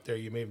tied you up there,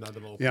 you may have not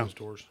been able to open those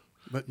doors.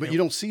 But you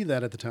don't see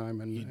that at the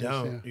time, and You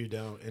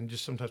don't. And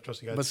just sometimes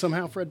trusting God. But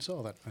somehow Fred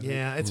saw that. I think.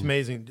 Yeah, it's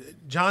amazing.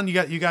 John, you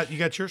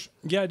got yours?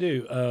 Yeah, I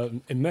do. As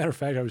a matter of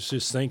fact, I was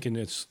just thinking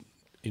it's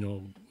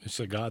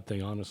a God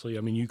thing, honestly.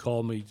 I mean, you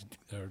called me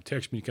or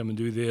text me to come and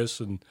do this,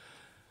 and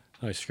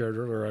I shared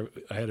earlier,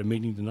 I had a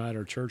meeting tonight at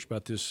our church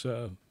about this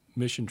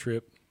mission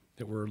trip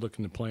that we're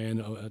looking to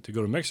plan to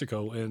go to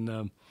Mexico.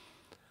 And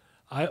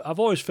I've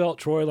always felt,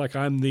 Troy, like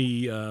I'm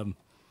the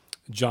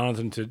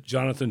Jonathan to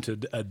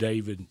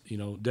David. You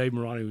know, Dave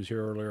Morani was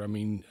here earlier. I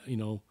mean, you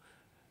know,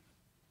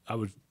 I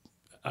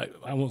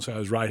won't say I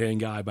was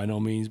right-hand guy by no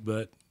means,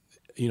 but,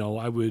 you know,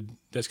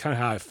 that's kind of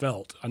how I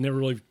felt. I never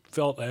really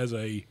felt as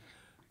a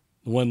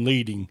one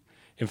leading.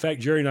 In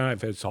fact, Jerry and I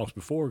have had talks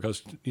before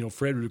because, you know,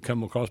 Fred would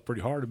come across pretty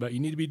hard about, you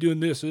need to be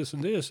doing this, this,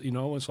 and this. You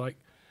know, it's like,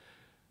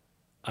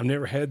 I've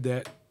never had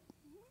that.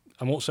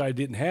 I won't say I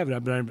didn't have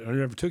it, but I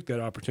never took that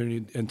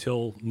opportunity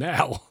until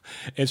now.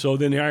 And so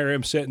then here I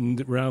am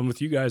sitting around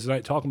with you guys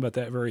tonight talking about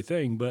that very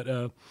thing. But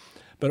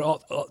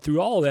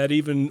through all of that,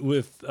 even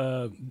with,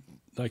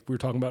 like we were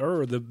talking about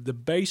earlier, the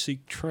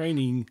basic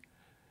training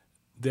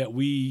that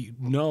we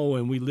know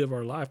and we live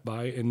our life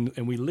by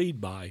and we lead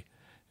by,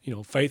 you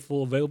know,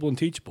 faithful, available, and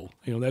teachable.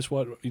 You know, that's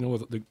what, you know,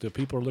 the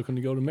people are looking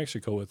to go to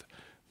Mexico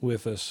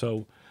with us.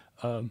 So,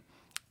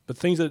 but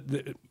things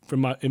that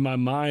in my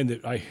mind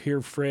that I hear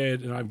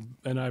Fred,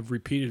 and I've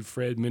repeated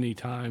Fred many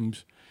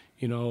times,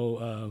 you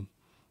know,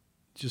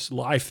 just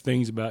life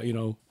things about, you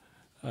know,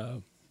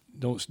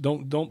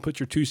 don't put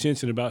your 2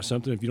 cents in about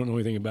something if you don't know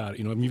anything about it.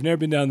 You know, if you've never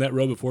been down that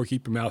road before,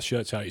 keep your mouth shut.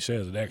 That's how he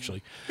says it,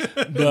 actually.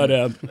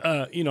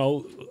 But you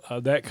know,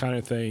 that kind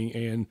of thing.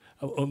 And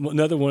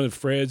another one of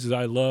Fred's that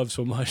I love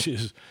so much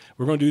is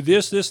we're going to do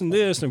this, this, and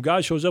this, and if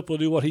God shows up, we'll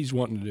do what He's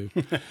wanting to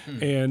do.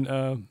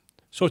 And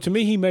so to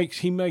me, he makes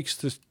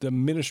the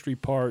ministry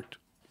part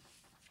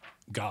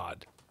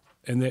God,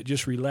 and that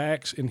just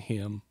relax in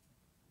Him.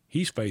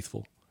 He's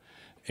faithful,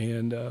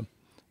 and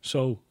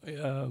so.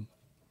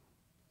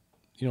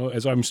 You know,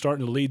 as I'm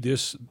starting to lead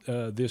this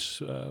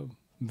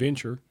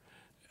venture,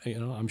 you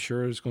know, I'm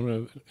sure it's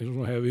going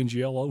to have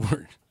NGL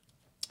over it.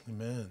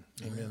 Amen.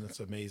 That's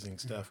amazing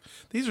stuff.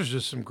 These are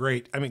just some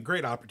great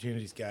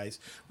opportunities, guys.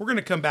 We're going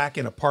to come back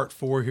in a part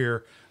 4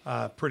 here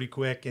pretty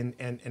quick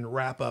and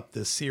wrap up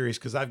this series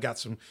because I got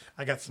some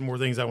more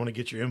things I want to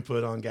get your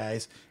input on,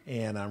 guys,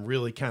 and I'm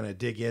really kind of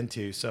dig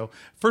into. So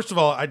first of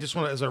all, I just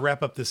want to, as I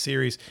wrap up this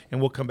series, and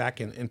we'll come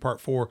back in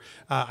part 4,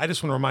 I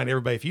just want to remind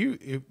everybody, if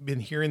you've been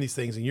hearing these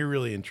things and you're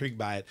really intrigued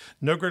by it,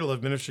 No Greater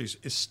Love Ministries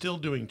is still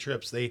doing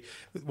trips.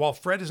 While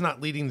Fred is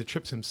not leading the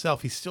trips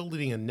himself, he's still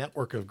leading a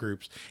network of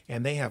groups,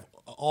 and they have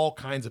all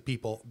kinds of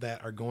people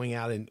that are going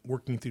out and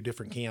working through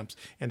different camps,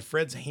 and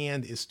Fred's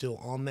hand is still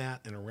on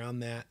that and around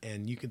that,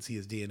 and you can see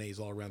his DNAs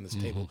all around this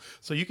table.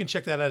 So you can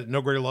check that out at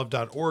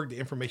nogreaterlove.org. The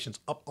information's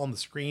up on the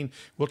screen.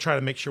 We'll try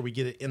to make sure we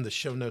get it in the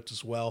show notes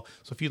as well.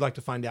 So if you'd like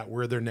to find out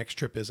where their next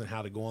trip is and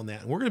how to go on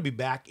that, and we're going to be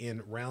back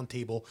in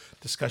roundtable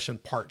discussion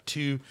part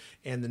 2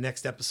 and the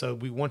next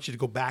episode. We want you to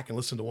go back and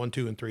listen to 1,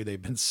 2, and 3.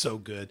 They've been so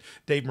good.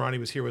 Dave Morani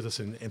was here with us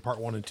in part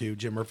 1 and 2.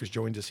 Jim Murphy's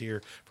joined us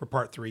here for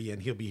part 3,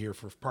 and he'll be here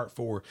for part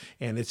 4.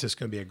 And it's just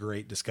going to be a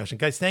great discussion.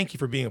 Guys, thank you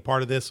for being a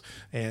part of this,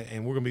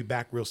 and we're going to be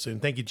back real soon.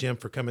 Thank you, Jim,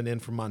 for coming in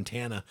from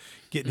Montana,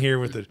 getting here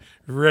with it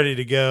ready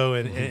to go.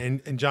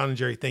 And John and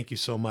Jerry, thank you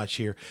so much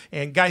here.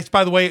 And guys,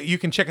 by the way, you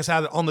can check us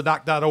out at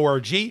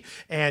onthedoc.org,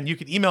 and you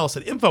can email us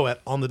at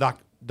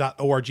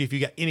info@onthedoc.org if you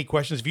got any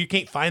questions. If you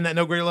can't find that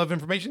No Greater Love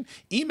information,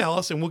 email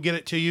us and we'll get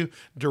it to you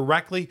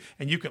directly.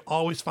 And you can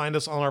always find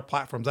us on our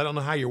platforms. I don't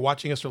know how you're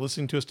watching us or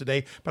listening to us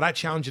today, but I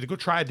challenge you to go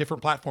try a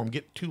different platform.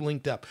 Get 2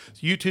 linked up.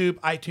 So YouTube,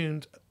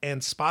 iTunes,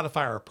 and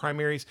Spotify are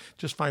primaries.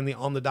 Just find the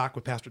On the Doc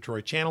with Pastor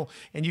Troy channel.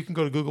 And you can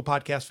go to Google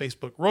Podcasts,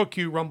 Facebook,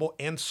 Roku, Rumble,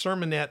 and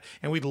Sermonette.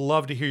 And we'd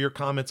love to hear your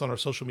comments on our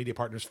social media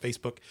partners,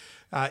 Facebook,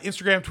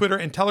 Instagram, Twitter,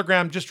 and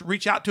Telegram. Just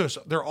reach out to us.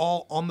 They're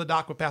all On the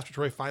Doc with Pastor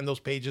Troy. Find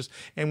those pages.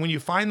 And when you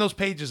find those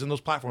pages and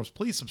those platforms,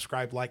 please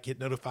subscribe, like, hit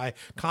notify,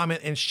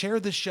 comment, and share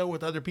this show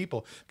with other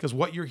people. Because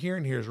what you're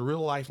hearing here is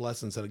real life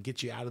lessons that'll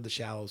get you out of the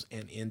shallows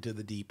and into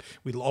the deep.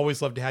 We'd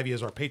always love to have you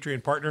as our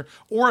Patreon partner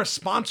or a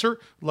sponsor.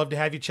 Love to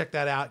have you check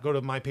that out. Go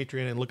to my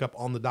Patreon and look up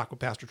On the Doc with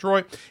Pastor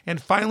Troy.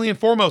 And finally and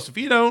foremost, if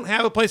you don't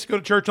have a place to go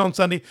to church on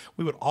Sunday,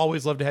 we would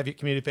always love to have you at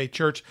Community Faith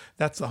Church.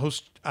 That's the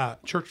host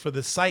church for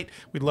this site.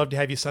 We'd love to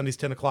have you Sundays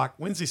 10 o'clock,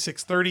 Wednesdays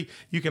 6:30.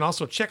 You can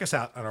also check us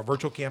out on our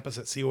virtual campus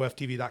at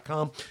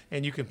coftv.com,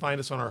 and you can find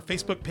us on our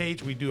Facebook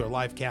page. We do a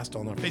live cast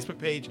on our Facebook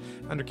page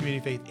under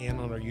Community Faith and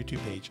on our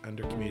YouTube page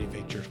under Community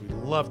Faith Church. We'd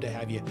love to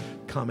have you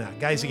come out.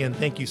 Guys, again,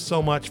 thank you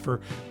so much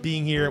for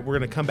being here. We're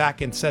going to come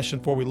back in session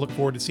 4. We look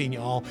forward to seeing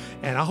you all,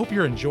 and I hope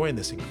you're enjoying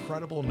this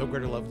incredible No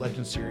Greater Love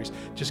Legends series.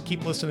 Just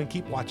keep listening,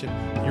 keep watching.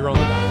 You're on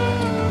the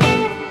Doc.